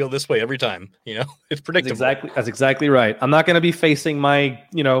 beers, I feel this way every time. It's predictable. That's exactly right. I'm not going to be facing my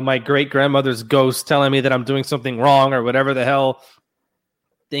great grandmother's ghost telling me that I'm doing something wrong or whatever the hell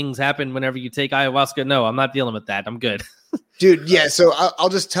things happen whenever you take ayahuasca. No, I'm not dealing with that. I'm good. Dude, yeah. So I'll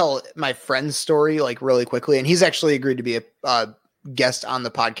just tell my friend's story like really quickly, and he's actually agreed to be a guest on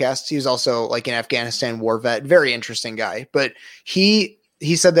the podcast. He was also like an Afghanistan war vet, very interesting guy. But he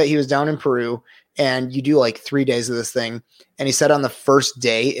said that he was down in Peru, and you do like 3 days of this thing. And he said on the first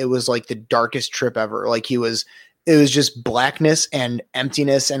day, it was like the darkest trip ever. Like it was just blackness and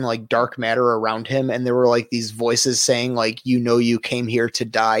emptiness and like dark matter around him. And there were like these voices saying like, you came here to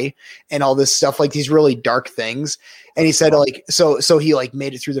die and all this stuff, like these really dark things. And he said like, so he like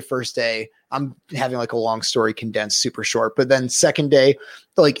made it through the first day. I'm having like a long story condensed super short, but then second day,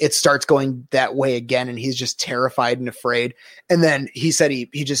 like it starts going that way again. And he's just terrified and afraid. And then he said he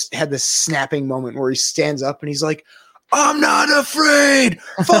just had this snapping moment where he stands up and he's like, I'm not afraid.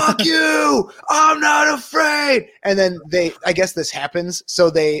 Fuck you. I'm not afraid. And then I guess this happens. So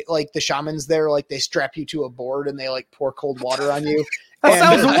they like the shamans there, like they strap you to a board and they like pour cold water on you. That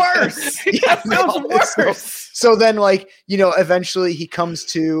sounds worse. Yeah, that sounds worse. So then like, eventually he comes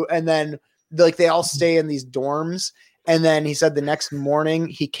to, and then like they all stay in these dorms. And then he said the next morning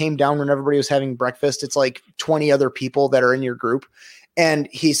he came down when everybody was having breakfast. It's like 20 other people that are in your group. And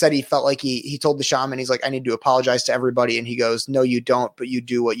he said he felt like he told the shaman, he's like, I need to apologize to everybody. And he goes, no, you don't, but you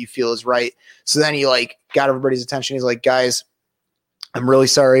do what you feel is right. So then he like got everybody's attention. He's like, guys, I'm really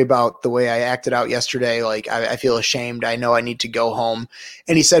sorry about the way I acted out yesterday. Like, I feel ashamed. I know I need to go home.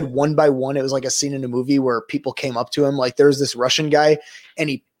 And he said one by one, it was like a scene in a movie where people came up to him. Like there was this Russian guy and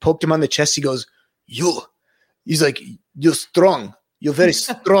he poked him on the chest. He goes, he's like, you're strong. You're very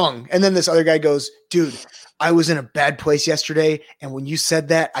strong. And then this other guy goes, dude, I was in a bad place yesterday. And when you said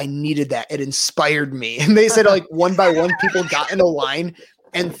that, I needed that. It inspired me. And they said like one by one, people got in a line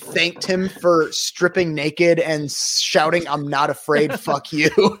and thanked him for stripping naked and shouting, I'm not afraid. Fuck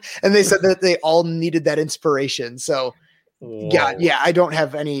you. And they said that they all needed that inspiration. So yeah, I don't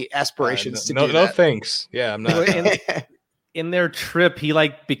have any aspirations to do that. No, thanks. Yeah, I'm not. In their trip, he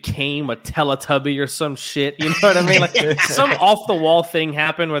like became a Teletubby or some shit. You know what I mean? Like some off the wall thing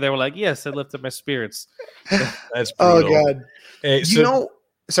happened where they were like, yes, I lifted my spirits. That's brutal. Oh God. Hey,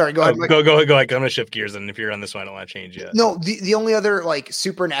 sorry, go ahead. Go ahead. I'm going to shift gears. And if you're on this one, I don't want to change yet. No, the only other like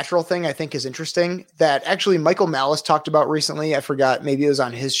supernatural thing I think is interesting that actually Michael Malice talked about recently. I forgot, maybe it was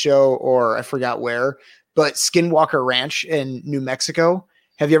on his show or I forgot where, but Skinwalker Ranch in New Mexico.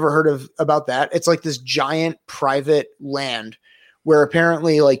 Have you ever heard about that? It's like this giant private land where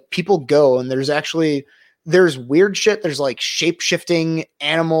apparently like people go and there's weird shit. There's like shape-shifting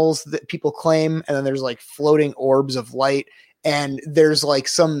animals that people claim. And then there's like floating orbs of light. And there's like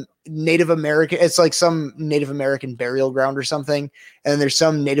some Native American, it's like some Native American burial ground or something. And there's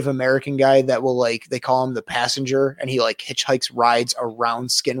some Native American guy that will like, they call him the passenger, and he like hitchhikes rides around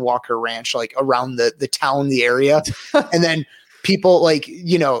Skinwalker Ranch, like around the town, the area. And then people like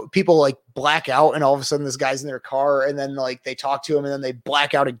black out, and all of a sudden this guy's in their car, and then like they talk to him and then they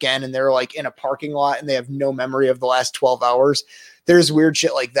black out again, and they're like in a parking lot and they have no memory of the last 12 hours. There's weird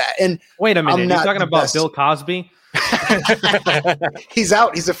shit like that. And wait a minute, you're talking about Bill Cosby? He's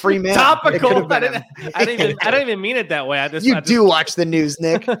out. He's a free man. Topical. I didn't even mean it that way. You do watch the news,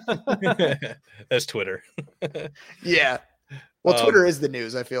 Nick. That's Twitter. Yeah. Well, Twitter is the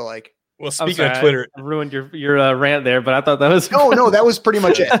news, I feel like. Well, I'm speaking sorry, of Twitter, I ruined your rant there, but I thought that was No, that was pretty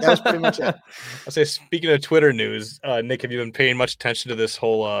much it. That was pretty much it. I'll say, speaking of Twitter news, Nick, have you been paying much attention to this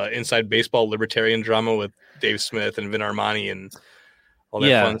whole inside baseball libertarian drama with Dave Smith and Vin Armani and all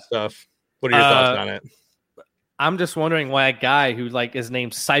that fun stuff? What are your thoughts on it? I'm just wondering why a guy who like is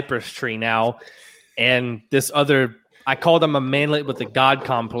named Cypress Tree now, and this other, I call them a manlet with the God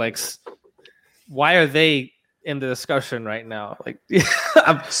complex. Why are they in the discussion right now? Like,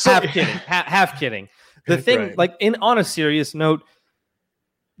 I'm half kidding. The thing, right. like, on a serious note,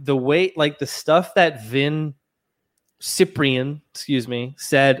 the way, like, the stuff that Cyprian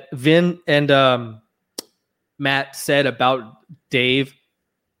said, Vin and Matt said about Dave,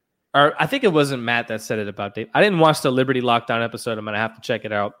 or I think it wasn't Matt that said it about Dave. I didn't watch the Liberty Lockdown episode. I'm going to have to check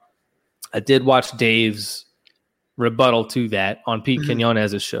it out. I did watch Dave's rebuttal to that on Pete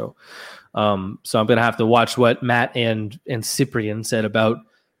Quinonez's show. So I'm going to have to watch what Matt and Cyprian said about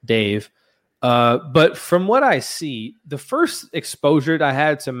Dave. But from what I see, the first exposure I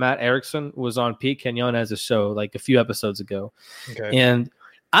had to Matt Erickson was on Pete Quinonez's show like a few episodes ago. Okay. And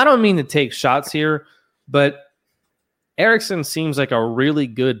I don't mean to take shots here, but Erickson seems like a really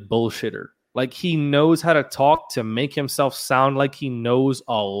good bullshitter. Like, he knows how to talk to make himself sound like he knows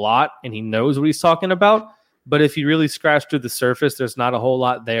a lot and he knows what he's talking about. But if you really scratch through the surface, there's not a whole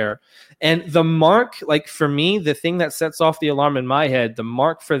lot there. And the mark, like, for me, the thing that sets off the alarm in my head, the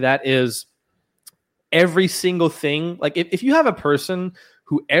mark for that is every single thing. Like, if you have a person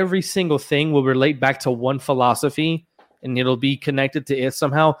who every single thing will relate back to one philosophy and it'll be connected to it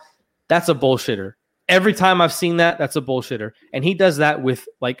somehow, that's a bullshitter. Every time I've seen that, that's a bullshitter. And he does that with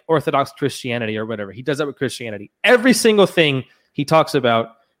like Orthodox Christianity or whatever. He does that with Christianity. Every single thing he talks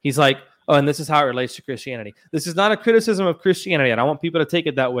about, he's like, oh, and this is how it relates to Christianity. This is not a criticism of Christianity. I don't want people to take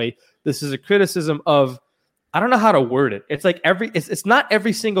it that way. This is a criticism of, I don't know how to word it. It's like it's not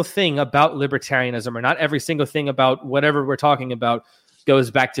every single thing about libertarianism or not every single thing about whatever we're talking about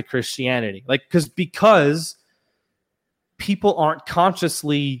goes back to Christianity. Like, because people aren't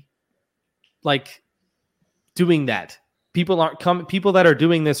consciously like doing that. People that are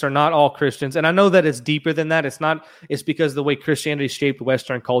doing this are not all Christians. And I know that it's deeper than that. It's because of the way Christianity shaped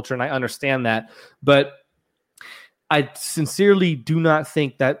Western culture. And I understand that, but I sincerely do not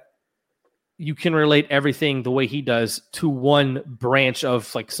think that you can relate everything the way he does to one branch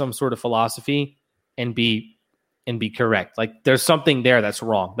of like some sort of philosophy and be correct. Like, there's something there that's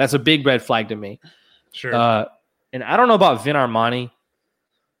wrong. That's a big red flag to me. Sure. And I don't know about Vin Armani,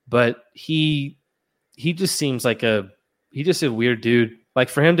 but he just seems like he's just a weird dude. Like,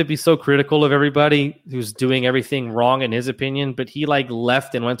 for him to be so critical of everybody who's doing everything wrong in his opinion, but he like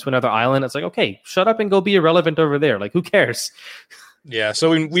left and went to another island. It's like, okay, shut up and go be irrelevant over there. Like, who cares? Yeah.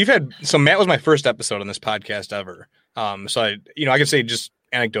 So Matt was my first episode on this podcast ever. So I can say just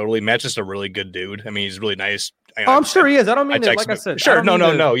anecdotally, Matt's just a really good dude. I mean, he's really nice. I'm sure he is. I don't mean to, like I said. Sure.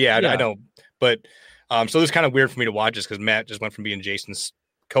 No. Yeah, I know. But so it was kind of weird for me to watch this because Matt just went from being Jason's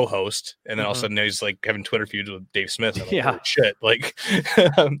co-host, and then all of a sudden he's like having Twitter feuds with Dave Smith. I'm like, holy shit! Like,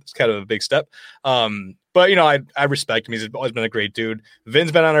 it's kind of a big step. But I respect him. He's always been a great dude.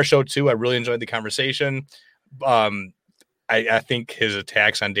 Vin's been on our show too. I really enjoyed the conversation. I think his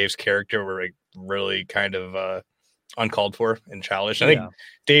attacks on Dave's character were like really kind of uncalled for and childish. I think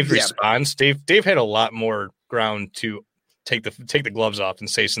Dave responds. Dave had a lot more ground to take the gloves off and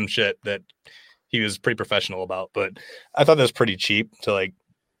say some shit that he was pretty professional about. But I thought that was pretty cheap to like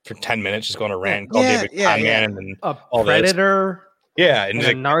for 10 minutes just go on a rant, call David a con man and a all predator. Yeah, and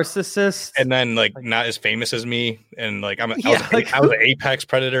a narcissist, and then like not as famous as me, and like I was an apex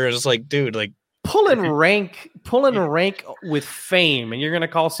predator. It's just like, dude, like pulling rank with fame, and you're gonna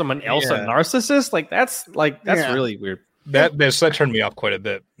call someone else a narcissist? That's really weird. That turned me off quite a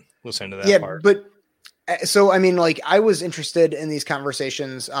bit listening to that part. But so I mean, like, I was interested in these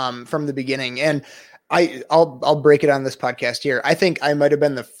conversations from the beginning, and I'll break it on this podcast here. I think I might have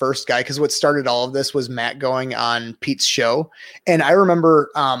been the first guy, because what started all of this was Matt going on Pete's show. And I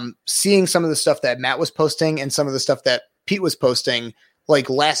remember seeing some of the stuff that Matt was posting and some of the stuff that Pete was posting like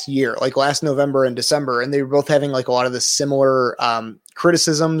last year, like last November and December. And they were both having like a lot of the similar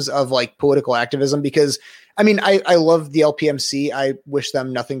criticisms of like political activism, because I mean, I love the LPMC. I wish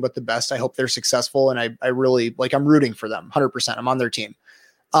them nothing but the best. I hope they're successful. And I really like, I'm rooting for them 100%. I'm on their team.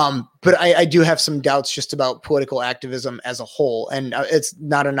 But I do have some doubts just about political activism as a whole. And it's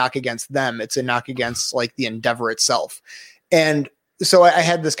not a knock against them. It's a knock against like the endeavor itself. And so I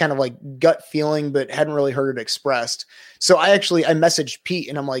had this kind of like gut feeling, but hadn't really heard it expressed. So I messaged Pete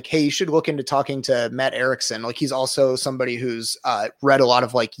and I'm like, hey, you should look into talking to Matt Erickson. Like he's also somebody who's read a lot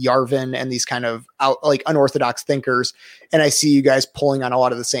of like Yarvin and these kind of unorthodox thinkers. And I see you guys pulling on a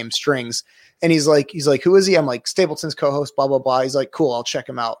lot of the same strings. And he's like, who is he? I'm like, Stapleton's co-host, blah, blah, blah. He's like, cool, I'll check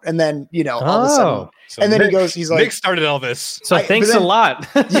him out. And then, all of a sudden, so and then Nick, he's like, Nick started all this. So thanks a lot.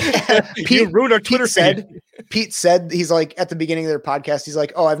 Yeah, You ruined our Twitter feed. Pete said, he's like, at the beginning of their podcast, he's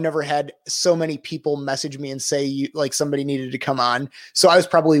like, oh, I've never had so many people message me and say like somebody needed to come on. So I was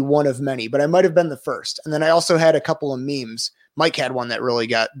probably one of many, but I might've been the first. And then I also had a couple of memes. Mike had one that really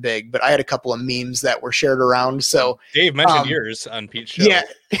got big, but I had a couple of memes that were shared around. So Dave mentioned yours on Pete's show.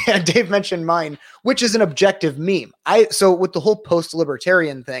 Yeah, Dave mentioned mine, which is an objective meme. So with the whole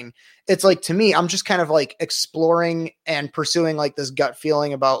post-libertarian thing, it's like, to me, I'm just kind of like exploring and pursuing like this gut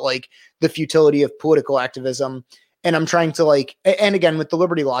feeling about like the futility of political activism. And I'm trying to like, and again, with the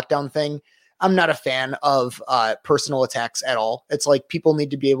Liberty lockdown thing, I'm not a fan of personal attacks at all. It's like people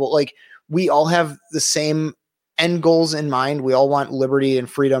need to be able, like, we all have the same end goals in mind. We all want liberty and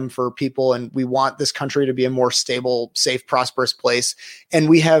freedom for people, and we want this country to be a more stable, safe, prosperous place. And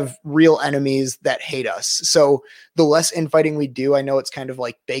we have real enemies that hate us. So the less infighting we do, I know it's kind of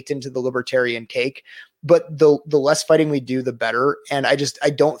like baked into the libertarian cake, but the less fighting we do, the better. And I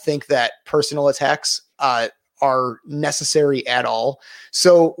don't think that personal attacks are necessary at all.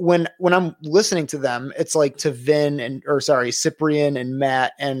 So when I'm listening to them, it's like to Cyprian and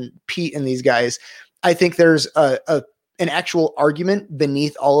Matt and Pete and these guys, I think there's an actual argument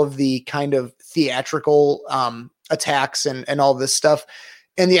beneath all of the kind of theatrical attacks and all this stuff.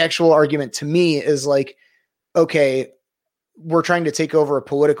 And the actual argument to me is like, okay, we're trying to take over a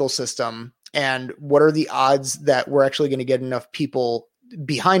political system. And what are the odds that we're actually going to get enough people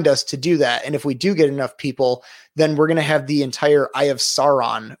behind us to do that? And if we do get enough people, then we're going to have the entire Eye of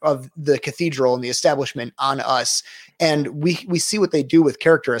Sauron of the cathedral and the establishment on us. And we see what they do with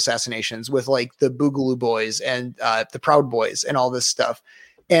character assassinations with like the Boogaloo Boys and the Proud Boys and all this stuff.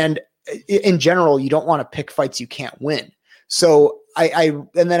 And in general, you don't want to pick fights you can't win. So and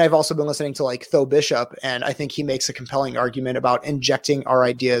then I've also been listening to like Tho Bishop, and I think he makes a compelling argument about injecting our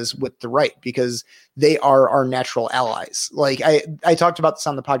ideas with the right because they are our natural allies. Like I talked about this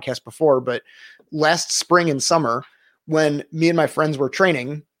on the podcast before, but last spring and summer, when me and my friends were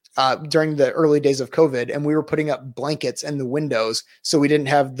training during the early days of COVID, and we were putting up blankets in the windows so we didn't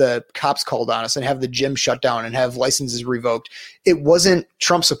have the cops called on us and have the gym shut down and have licenses revoked. It wasn't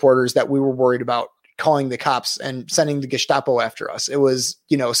Trump supporters that we were worried about calling the cops and sending the Gestapo after us. It was,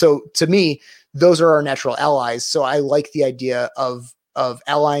 so to me, those are our natural allies. So I like the idea of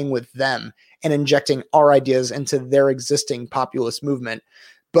allying with them and injecting our ideas into their existing populist movement.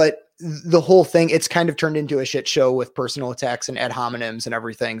 But the whole thing, it's kind of turned into a shit show with personal attacks and ad hominems and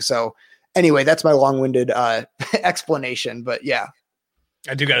everything. So anyway, that's my long-winded explanation, but yeah.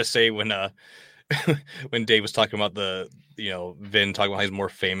 I do got to say when Dave was talking about Vin talking about how he's more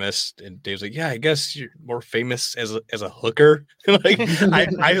famous, and Dave's like, yeah, I guess you're more famous as a hooker. Like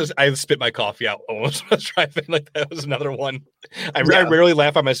I spit my coffee out almost when I was driving. Like that was another one. I rarely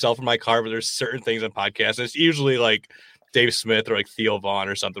laugh at myself in my car, but there's certain things on podcasts. It's usually like Dave Smith or like Theo Vaughn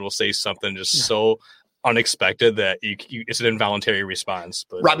or something will say something just so unexpected that it's an involuntary response.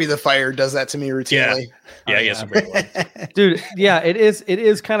 But Robbie the Fire does that to me routinely. Yeah, yes, a great one. Dude. Yeah, it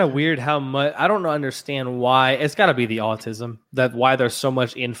is kind of weird how much I don't understand why. It's got to be the autism that why there's so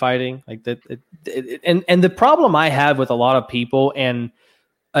much infighting like that. And the problem I have with a lot of people, and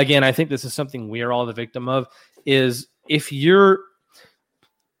again, I think this is something we are all the victim of, is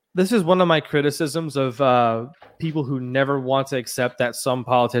this is one of my criticisms of people who never want to accept that some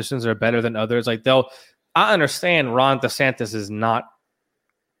politicians are better than others. Like I understand Ron DeSantis is not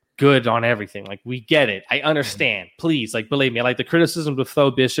good on everything. Like we get it. I understand. Please, like believe me. Like the criticisms of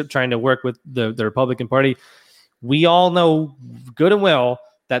Tho Bishop trying to work with the Republican Party. We all know good and well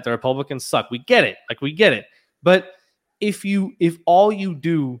that the Republicans suck. We get it. Like we get it. But if all you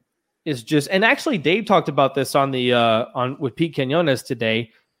do is just, and actually Dave talked about this on with Pete Quinones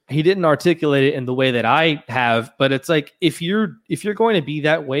today. He didn't articulate it in the way that I have, but it's like if you're going to be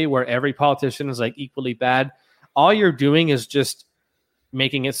that way where every politician is like equally bad, all you're doing is just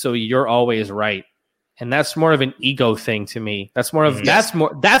making it so you're always right. And that's more of an ego thing to me. That's more of that's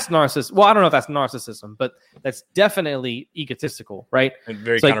narcissism. Well, I don't know if that's narcissism, but that's definitely egotistical, right? And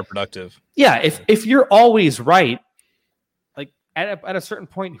very it's counterproductive. Like, yeah, if you're always right, like at a certain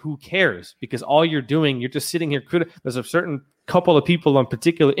point, who cares? Because all you're doing, you're just sitting here. There's a certain couple of people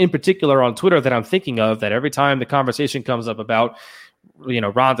in particular on Twitter that I'm thinking of that every time the conversation comes up about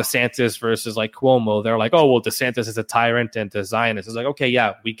Ron DeSantis versus like Cuomo. They're like, oh, well, DeSantis is a tyrant and a Zionist. It's like, okay,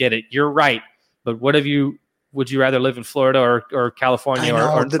 yeah, we get it. You're right. But would you rather live in Florida or California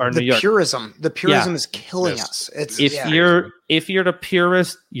or New York? The purism is killing us. If you're the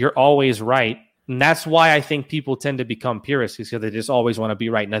purist, you're always right. And that's why I think people tend to become purists, because they just always want to be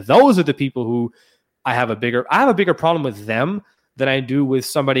right. Now, those are the people who I have a bigger problem with them than I do with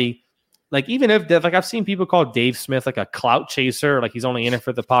somebody. Like, even if, like, I've seen people call Dave Smith like a clout chaser, like he's only in it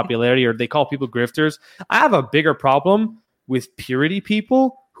for the popularity, or they call people grifters. I have a bigger problem with purity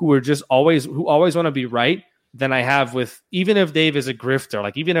people who always want to be right than I have with, even if Dave is a grifter,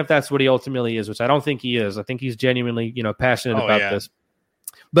 like even if that's what he ultimately is, which I don't think he is. I think he's genuinely, passionate about this.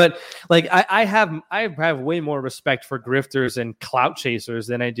 But like, I have way more respect for grifters and clout chasers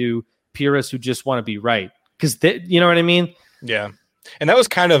than I do purists who just want to be right. Because you know what I mean? Yeah. And that was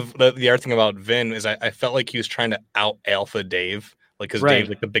kind of the other thing about Vin is I felt like he was trying to out alpha Dave, like, because Dave's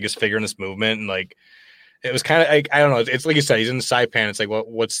like the biggest figure in this movement, and like it was kind of like, I don't know. It's like you said, he's in the Saipan. It's like,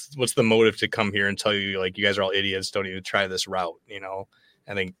 what's the motive to come here and tell you like you guys are all idiots? Don't even try this route.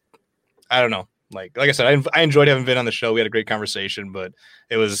 I think, I don't know. Like I said, I enjoyed having Vin on the show. We had a great conversation, but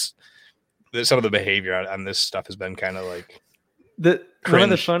it was some of the behavior on this stuff has been kind of like one of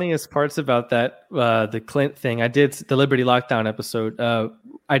the funniest parts about that, the Clint thing. I did the Liberty Lockdown episode.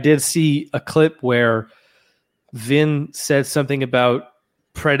 I did see a clip where Vin said something about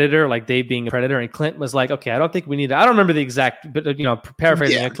Predator, like Dave being a predator, and Clint was like, "Okay, I don't think we need to." I don't remember the exact, but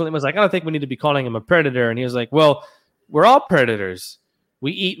paraphrasing. Yeah. Clint was like, "I don't think we need to be calling him a predator," and he was like, "Well, we're all predators.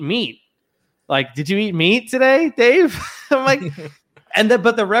 We eat meat. Like, did you eat meat today, Dave?" I'm like,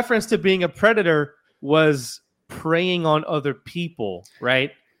 but the reference to being a predator was preying on other people,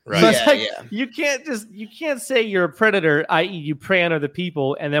 right? Right. So you can't say you're a predator, i.e. you prey on other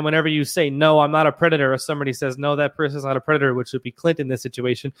people, and then whenever you say, no, I'm not a predator, or somebody says, no, that person's not a predator, which would be Clint in this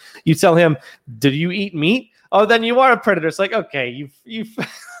situation, you tell him, did you eat meat? Oh, then you are a predator. It's like, okay, you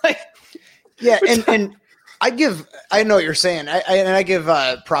like, yeah, and I know what you're saying. I give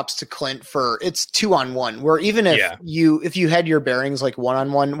props to Clint for it's 2-on-1, where even if you had your bearings like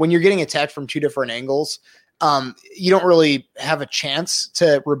 1-on-1, when you're getting attacked from two different angles, you don't really have a chance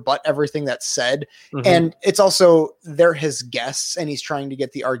to rebut everything that's said. Mm-hmm. And it's also, they're his guests and he's trying to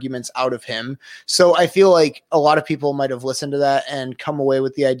get the arguments out of him. So I feel like a lot of people might have listened to that and come away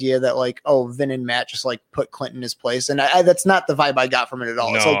with the idea that like, oh, Vin and Matt just like put Clint in his place. And that's not the vibe I got from it at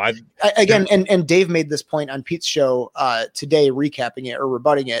all. No, so and Dave made this point on Pete's show today, recapping it or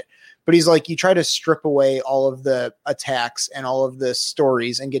rebutting it. But he's like, you try to strip away all of the attacks and all of the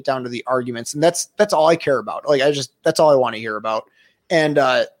stories and get down to the arguments. And that's all I care about. Like, that's all I want to hear about. And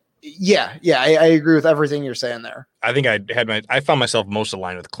I agree with everything you're saying there. I think I found myself most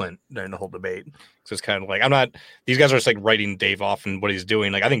aligned with Clint during the whole debate. So it's kind of like, these guys are just like writing Dave off and what he's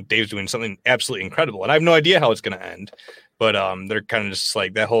doing. Like, I think Dave's doing something absolutely incredible and I have no idea how it's going to end, but they're kind of just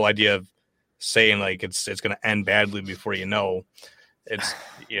like that whole idea of saying like, it's going to end badly before it's,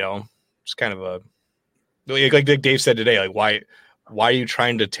 it's kind of a, like Dave said today, like, why are you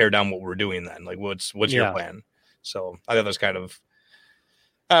trying to tear down what we're doing then? Like, what's your plan? So I thought that's kind of,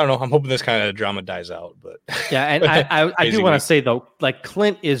 I don't know. I'm hoping this kind of drama dies out, but yeah. And I do want to say though, like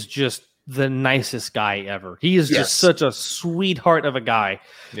Clint is just the nicest guy ever. He is just such a sweetheart of a guy.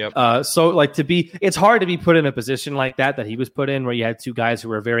 Yep. So like it's hard to be put in a position like that he was put in, where you had two guys who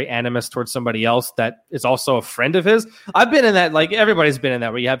were very animus towards somebody else that is also a friend of his. I've been in that, like everybody's been in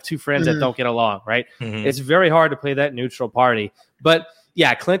that, where you have two friends that don't get along, right? Mm-hmm. It's very hard to play that neutral party. But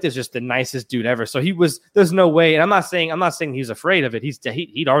yeah, Clint is just the nicest dude ever. So there's no way, and I'm not saying he's afraid of it.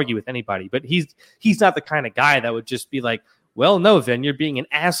 He'd argue with anybody, but he's not the kind of guy that would just be like, well, no, Vin, you're being an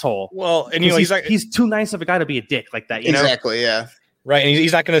asshole. Well, and he's too nice of a guy to be a dick like that. Exactly, yeah. Right, and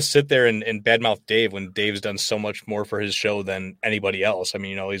he's not going to sit there and badmouth Dave when Dave's done so much more for his show than anybody else. I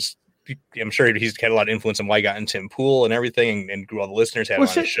mean, I'm sure he's had a lot of influence on why he got into Tim Pool and everything, and grew all the listeners had on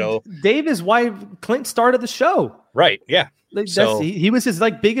his show. Dave is why Clint started the show. Right, yeah. He was his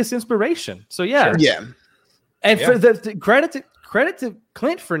like biggest inspiration. So yeah, sure. Yeah. And for the credit to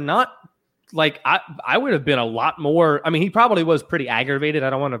Clint for not. Like I would have been a lot more. I mean, he probably was pretty aggravated. I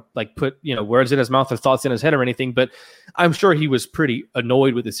don't want to like put words in his mouth or thoughts in his head or anything, but I'm sure he was pretty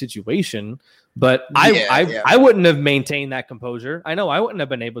annoyed with the situation. But I wouldn't have maintained that composure. I know I wouldn't have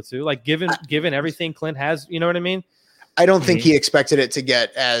been able to. Like given everything Clint has, you know what I mean? I don't think he expected it to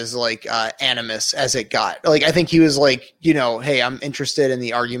get as like animus as it got. Like I think he was like, hey, I'm interested in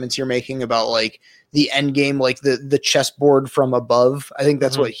the arguments you're making about like the end game, like the chessboard from above. I think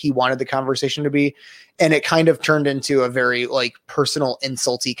that's Mhm. what he wanted the conversation to be. And it kind of turned into a very like personal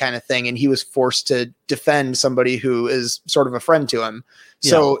insulty kind of thing. And he was forced to defend somebody who is sort of a friend to him.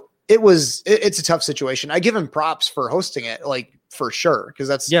 So it's a tough situation. I give him props for hosting it, like for sure. Cause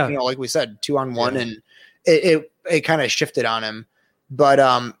that's, like we said, 2-on-1 and it kind of shifted on him. But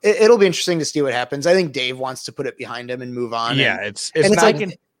it'll be interesting to see what happens. I think Dave wants to put it behind him and move on. Yeah, and it's it's not.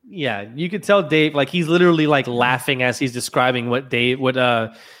 like you could tell Dave, like he's literally like laughing as he's describing what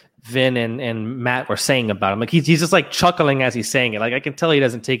Vin and Matt were saying about him. Like he's just like chuckling as he's saying it. Like I can tell he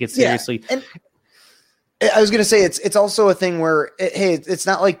doesn't take it seriously. Yeah. And I was going to say it's also a thing where it's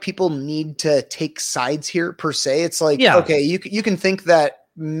not like people need to take sides here per se. It's like okay, you can think that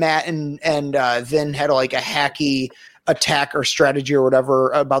Matt and Vin had like a hacky attack or strategy or whatever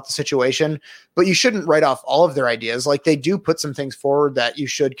about the situation, but you shouldn't write off all of their ideas. Like they do put some things forward that you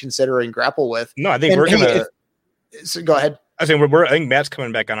should consider and grapple with. No, I think we're gonna. So go ahead. I think I think Matt's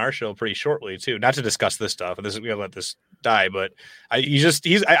coming back on our show pretty shortly too. Not to discuss this stuff. We gotta let this die. But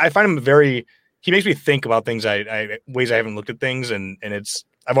I find him very. He makes me think about things. Ways I haven't looked at things, and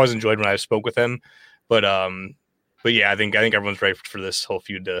I've always enjoyed when I spoke with him. But yeah, I think everyone's ready for this whole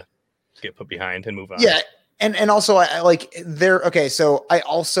feud to get put behind and move on. Yeah. And also I like okay. So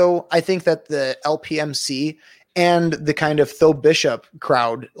I think that the LPMC and the kind of Tho Bishop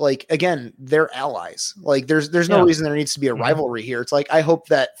crowd, like again, they're allies. Like there's no reason there needs to be a rivalry here. It's like, I hope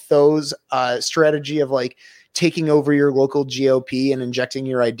that Tho's strategy of like taking over your local GOP and injecting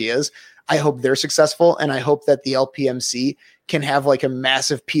your ideas, I hope they're successful. And I hope that the LPMC can have like a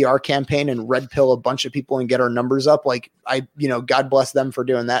massive PR campaign and red pill a bunch of people and get our numbers up. Like God bless them for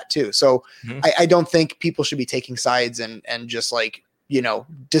doing that too. So I don't think people should be taking sides and just like,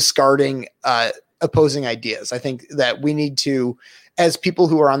 discarding opposing ideas. I think that we need to, as people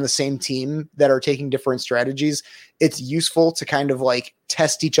who are on the same team that are taking different strategies, it's useful to kind of like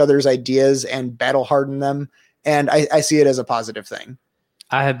test each other's ideas and battle harden them. And I see it as a positive thing.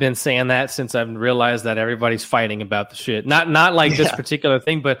 I have been saying that since I've realized that everybody's fighting about the shit. Not like this particular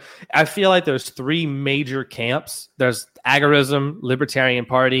thing, but I feel like there's three major camps. There's agorism, Libertarian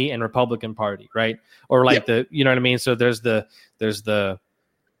Party, and Republican Party, right? Or like you know what I mean? So there's the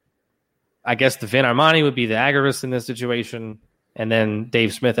I guess the Vin Armani would be the agorist in this situation, and then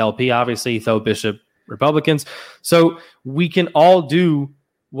Dave Smith LP, obviously, Tho Bishop Republicans. So we can all do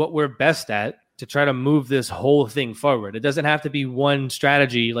what we're best at to try to move this whole thing forward. It doesn't have to be one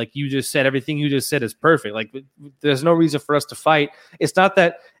strategy. Like you just said, everything you just said is perfect. Like there's no reason for us to fight. It's not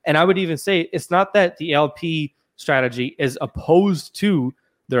that, and I would even say it's not that the LP strategy is opposed to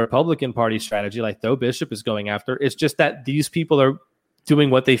the Republican Party strategy like Tho Bishop is going after. It's just that these people are doing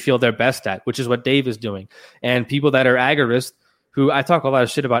what they feel they're best at, which is what Dave is doing. And people that are agorists, who I talk a lot of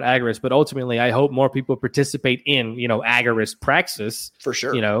shit about agorists, but ultimately I hope more people participate in, agorist praxis. For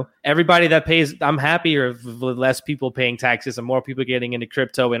sure. Everybody that pays, I'm happier with less people paying taxes and more people getting into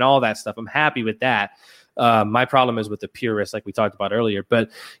crypto and all that stuff. I'm happy with that. My problem is with the purists, like we talked about earlier.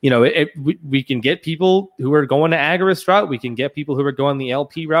 But, we can get people who are going the agorist route. We can get people who are going the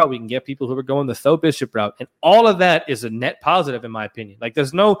LP route. We can get people who are going the Tho Bishop route. And all of that is a net positive, in my opinion. Like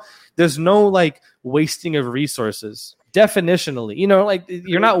there's no like wasting of resources. Definitionally,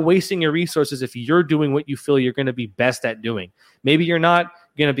 you're not wasting your resources if you're doing what you feel you're going to be best at doing. Maybe you're not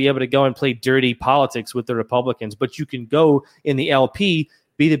going to be able to go and play dirty politics with the Republicans, but you can go in the LP,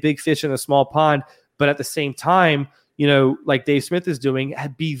 be the big fish in a small pond, but at the same time, like Dave Smith is doing,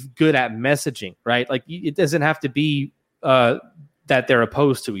 be good at messaging, right? Like it doesn't have to be that they're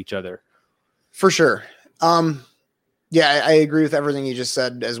opposed to each other. For sure. Yeah, I agree with everything you just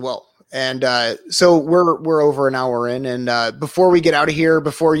said as well. And so we're over an hour in, and before we get out of here,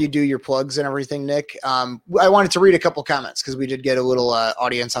 before you do your plugs and everything, Nick, I wanted to read a couple comments because we did get a little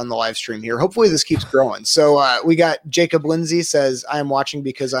audience on the live stream here. Hopefully this keeps growing. So we got Jacob Lindsay says, "I am watching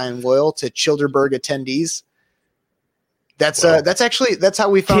because I am loyal to Childerberg attendees." That's how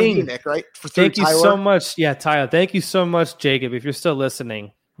we found you, Nick, right? Thank you so much. Yeah, Tyler. Thank you so much, Jacob. If you're still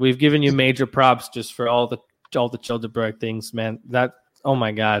listening, we've given you major props just for all the Childerberg things, man. Oh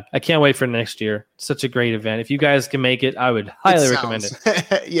my God. I can't wait for next year. It's such a great event. If you guys can make it, I would highly recommend it.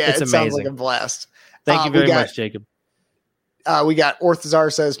 Yeah, it's amazing. Sounds like a blast. Thank you very much, Jacob. We got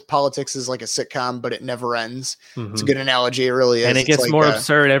Orthazar says politics is like a sitcom, but it never ends. Mm-hmm. It's a good analogy. It really is. And it gets more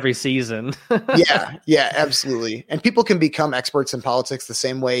absurd every season. Yeah, absolutely. And people can become experts in politics the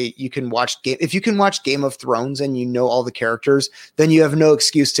same way you can watch if you can watch Game of Thrones and you know all the characters, then you have no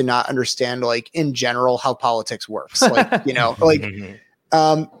excuse to not understand, like in general, how politics works. Like,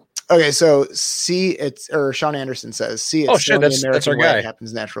 Okay, so Sean Anderson says, Oh shit, that's our guy. It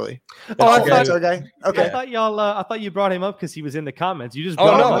happens naturally. That's our guy. Okay. I thought you brought him up because he was in the comments. You just no.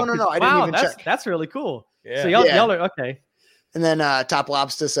 I didn't even check. That's really cool. Yeah. So y'all are okay. And then Top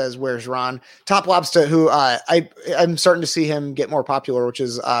Lobster says, "Where's Ron?" Top Lobster, who I'm starting to see him get more popular, which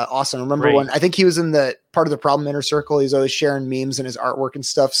is awesome. Remember when I think he was in the Part of the Problem Inner Circle? He's always sharing memes and his artwork and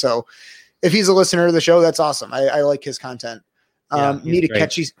stuff. So if he's a listener to the show, that's awesome. I like his content. Need a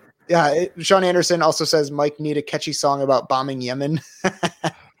catchy. Yeah, Sean Anderson also says, "Mike, need a catchy song about bombing Yemen."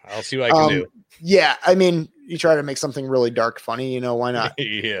 I'll see what I can do. Yeah, I mean, you try to make something really dark funny, why not?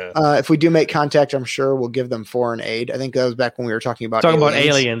 Yeah. If we do make contact, I'm sure we'll give them foreign aid. I think that was back when we were talking about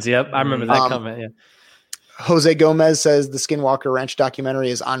aliens. Yep, I remember that comment. Yeah. Jose Gomez says the Skinwalker Ranch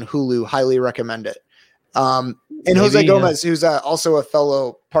documentary is on Hulu. Highly recommend it. And Jose Gomez, who's also a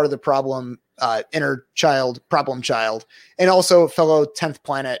fellow Part of the Problem inner child, problem child, and also a fellow 10th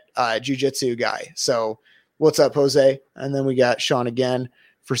Planet jiu-jitsu guy. So what's up, Jose? And then we got Sean again.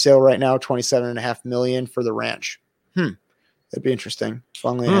 For sale right now, $27.5 million for the ranch. That'd be interesting. If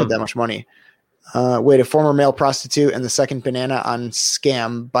only I had that much money. Wait, a former male prostitute and the second banana on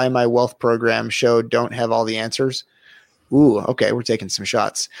Scam Buy My Wealth program show don't have all the answers. Ooh, okay, we're taking some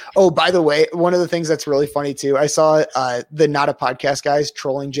shots. Oh, by the way, one of the things that's really funny too, I saw the Not a Podcast guys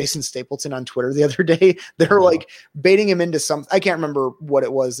trolling Jason Stapleton on Twitter the other day. They're like baiting him into something. I can't remember what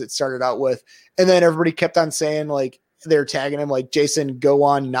it was that started out with. And then everybody kept on saying like, they're tagging him like, Jason, go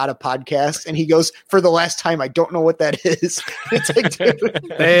on Not a Podcast. And he goes, for the last time, I don't know what that is. It's like, dude,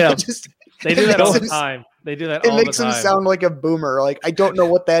 they do that all the time. They do that all the time. It makes him sound like a boomer. Like, I don't know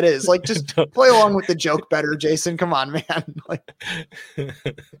what that is. Like, just play along with the joke better, Jason. Come on, man. Like,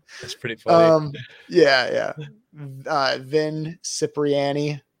 that's pretty funny. Yeah. Vin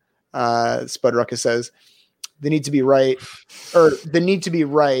Cipriani, Spud Ruckus says, the need to be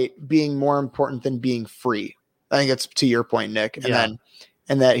right being more important than being free. I think that's to your point, Nick.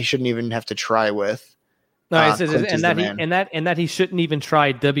 And that he shouldn't even have to try with. No, it says, and that he shouldn't even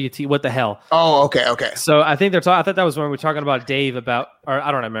try WT. What the hell? Oh, okay. So I think I thought that was when we were talking about Dave or I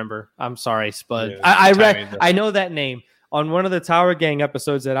don't remember. I'm sorry, Spud. Yeah, I know that name on one of the Tower Gang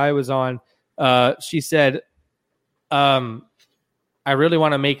episodes that I was on. She said, "I really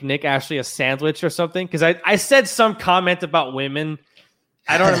want to make Nick Ashley a sandwich or something," because I said some comment about women.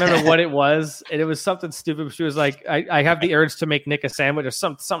 I don't remember what it was, and it was something stupid. But she was like, I have the urge to make Nick a sandwich or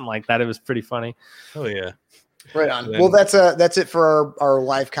something like that. It was pretty funny. Oh yeah. Right on. Well, that's it for our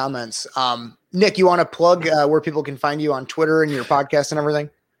live comments. Nick, you want to plug where people can find you on Twitter and your podcast and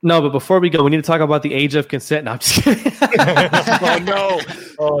everything? No, but before we go, we need to talk about the age of consent. No, I'm just kidding. Oh no!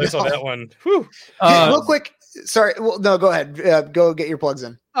 Oh, I saw that one. Whew. Real quick. Sorry. Well, no, go ahead. Go get your plugs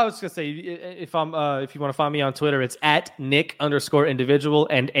in. I was gonna say, if you want to find me on Twitter, it's at Nick_individual,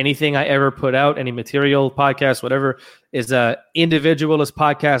 and anything I ever put out, any material, podcast, whatever, is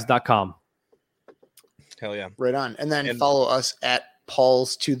individualistpodcast.com. Hell yeah! Right on. And then follow us at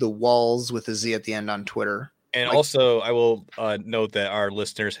Paul's to the Walls with a Z at the end on Twitter. And also, I will note that our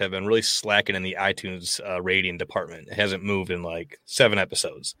listeners have been really slacking in the iTunes rating department. It hasn't moved in like 7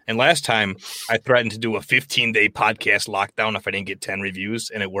 episodes. And last time, I threatened to do a 15-day podcast lockdown if I didn't get 10 reviews,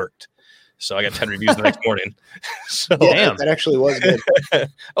 and it worked. So I got 10 reviews the next morning. So yeah, that actually was good. I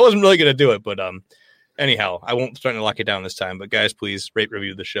wasn't really going to do it, but anyhow, I won't try to lock it down this time. But guys, please rate,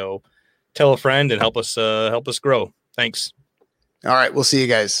 review the show, tell a friend, and help us grow. Thanks. All right, we'll see you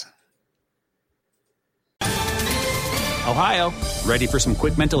guys. Ohio, ready for some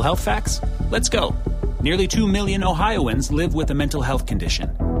quick mental health facts? Let's go. Nearly 2 million Ohioans live with a mental health condition.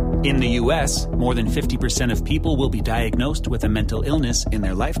 In the U.S., more than 50% of people will be diagnosed with a mental illness in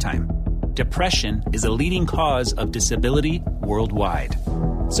their lifetime. Depression is a leading cause of disability worldwide.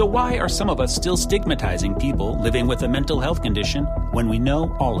 So why are some of us still stigmatizing people living with a mental health condition when we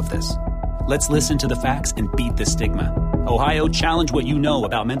know all of this? Let's listen to the facts and beat the stigma. Ohio, challenge what you know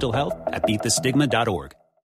about mental health at beatthestigma.org.